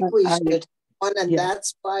 I think we should. And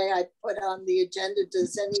that's why I put on the agenda.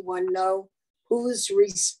 Does anyone know who's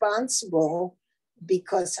responsible?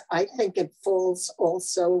 Because I think it falls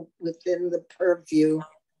also within the purview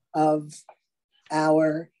of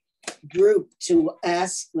our group to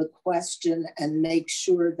ask the question and make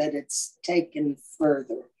sure that it's taken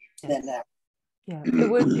further than that. Yeah, it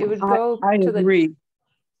would go to the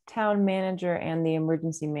town manager and the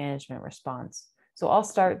emergency management response. So I'll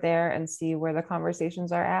start there and see where the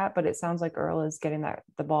conversations are at, but it sounds like Earl is getting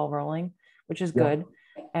the ball rolling, which is good.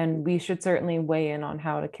 And we should certainly weigh in on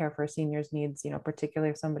how to care for seniors' needs, you know,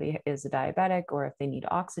 particularly if somebody is a diabetic or if they need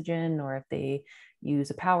oxygen or if they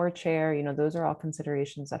use a power chair, you know, those are all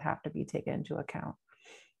considerations that have to be taken into account.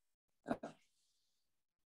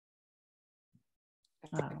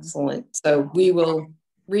 Excellent. So we will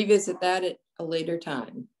revisit that at a later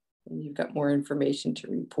time when you've got more information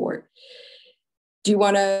to report. Do you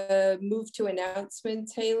want to move to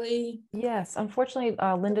announcements, Haley? Yes, unfortunately,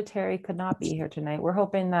 Linda Terry could not be here tonight. We're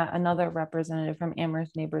hoping that another representative from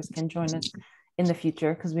Amherst Neighbors can join us in the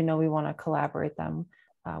future because we know we want to collaborate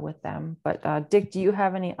with them. But Dick, do you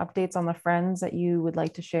have any updates on the Friends that you would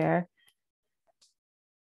like to share?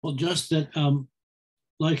 Well, just that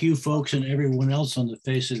like you folks and everyone else on the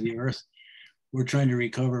face of the earth, we're trying to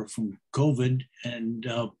recover from COVID and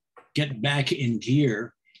get back in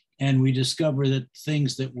gear. And we discover that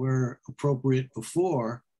things that were appropriate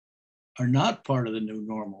before are not part of the new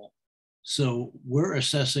normal. So we're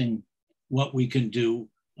assessing what we can do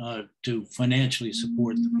to financially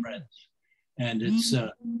support the Friends. And it's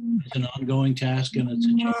an ongoing task and it's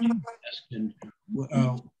a challenging task. And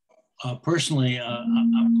personally,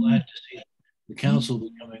 I'm glad to see the council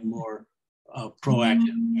becoming more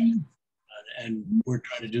proactive. And we're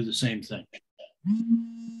trying to do the same thing.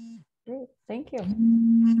 Great, thank you.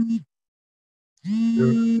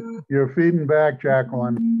 You're feeding back,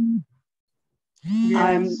 Jacqueline.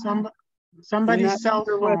 Yeah, somebody's cell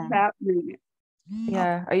phone. What's happening?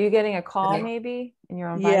 Yeah, are you getting a call maybe and you're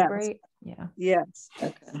on vibrate? Yeah. Yes.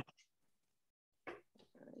 Okay.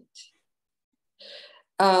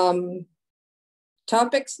 All right.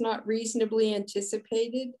 Topics not reasonably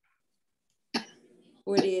anticipated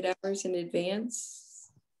 48 hours in advance.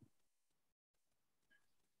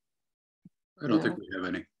 I don't think we have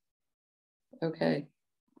any. Okay.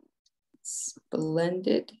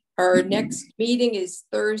 Splendid. Our next meeting is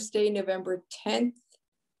Thursday, November 10th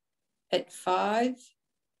at 5.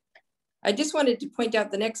 I just wanted to point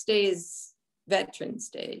out the next day is Veterans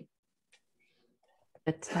Day.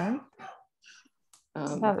 The 10th? I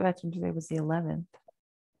thought Veterans Day was the 11th.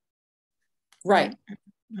 Right.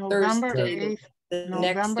 November Thursday, 8th. the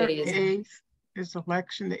November next day 8th is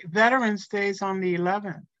election day. Veterans Day is on the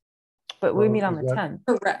 11th. But we meet on is the that- 10th.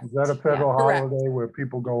 Correct. Is that a federal Correct. holiday where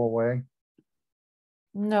people go away?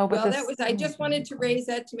 No, but Well, this, that was, I just wanted to raise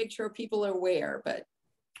that to make sure people are aware, but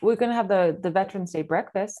we're going to have the Veterans Day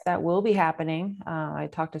breakfast that will be happening. I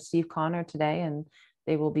talked to Steve Connor today, and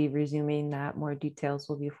they will be resuming that. More details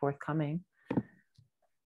will be forthcoming.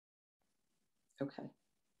 okay.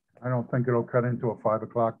 I don't think it'll cut into a 5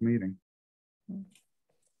 o'clock meeting.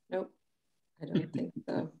 Nope, I don't think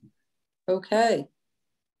so. Okay.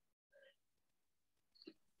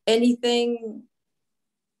 Anything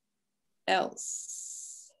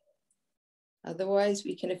else? Otherwise,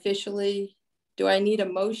 we can officially, do I need a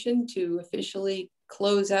motion to officially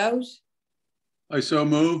close out? I so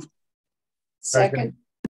move. Second.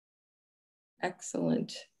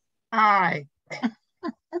 Excellent. Aye.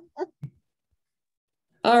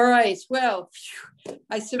 All right, well, phew,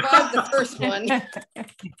 I survived the first one.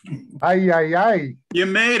 Aye, aye, aye. You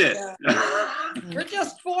made it. We're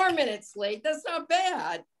just 4 minutes late. That's not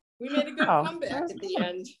bad. We made a good Oh, comeback at the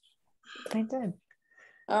end. I did.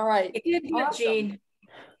 All right. You did good, Awesome. Jean.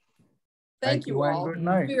 Thank you and all good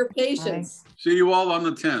night. for your patience. See you all on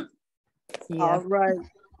the 10th. See ya. All right.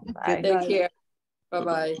 Bye. Good Take night. care.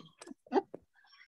 Bye-bye.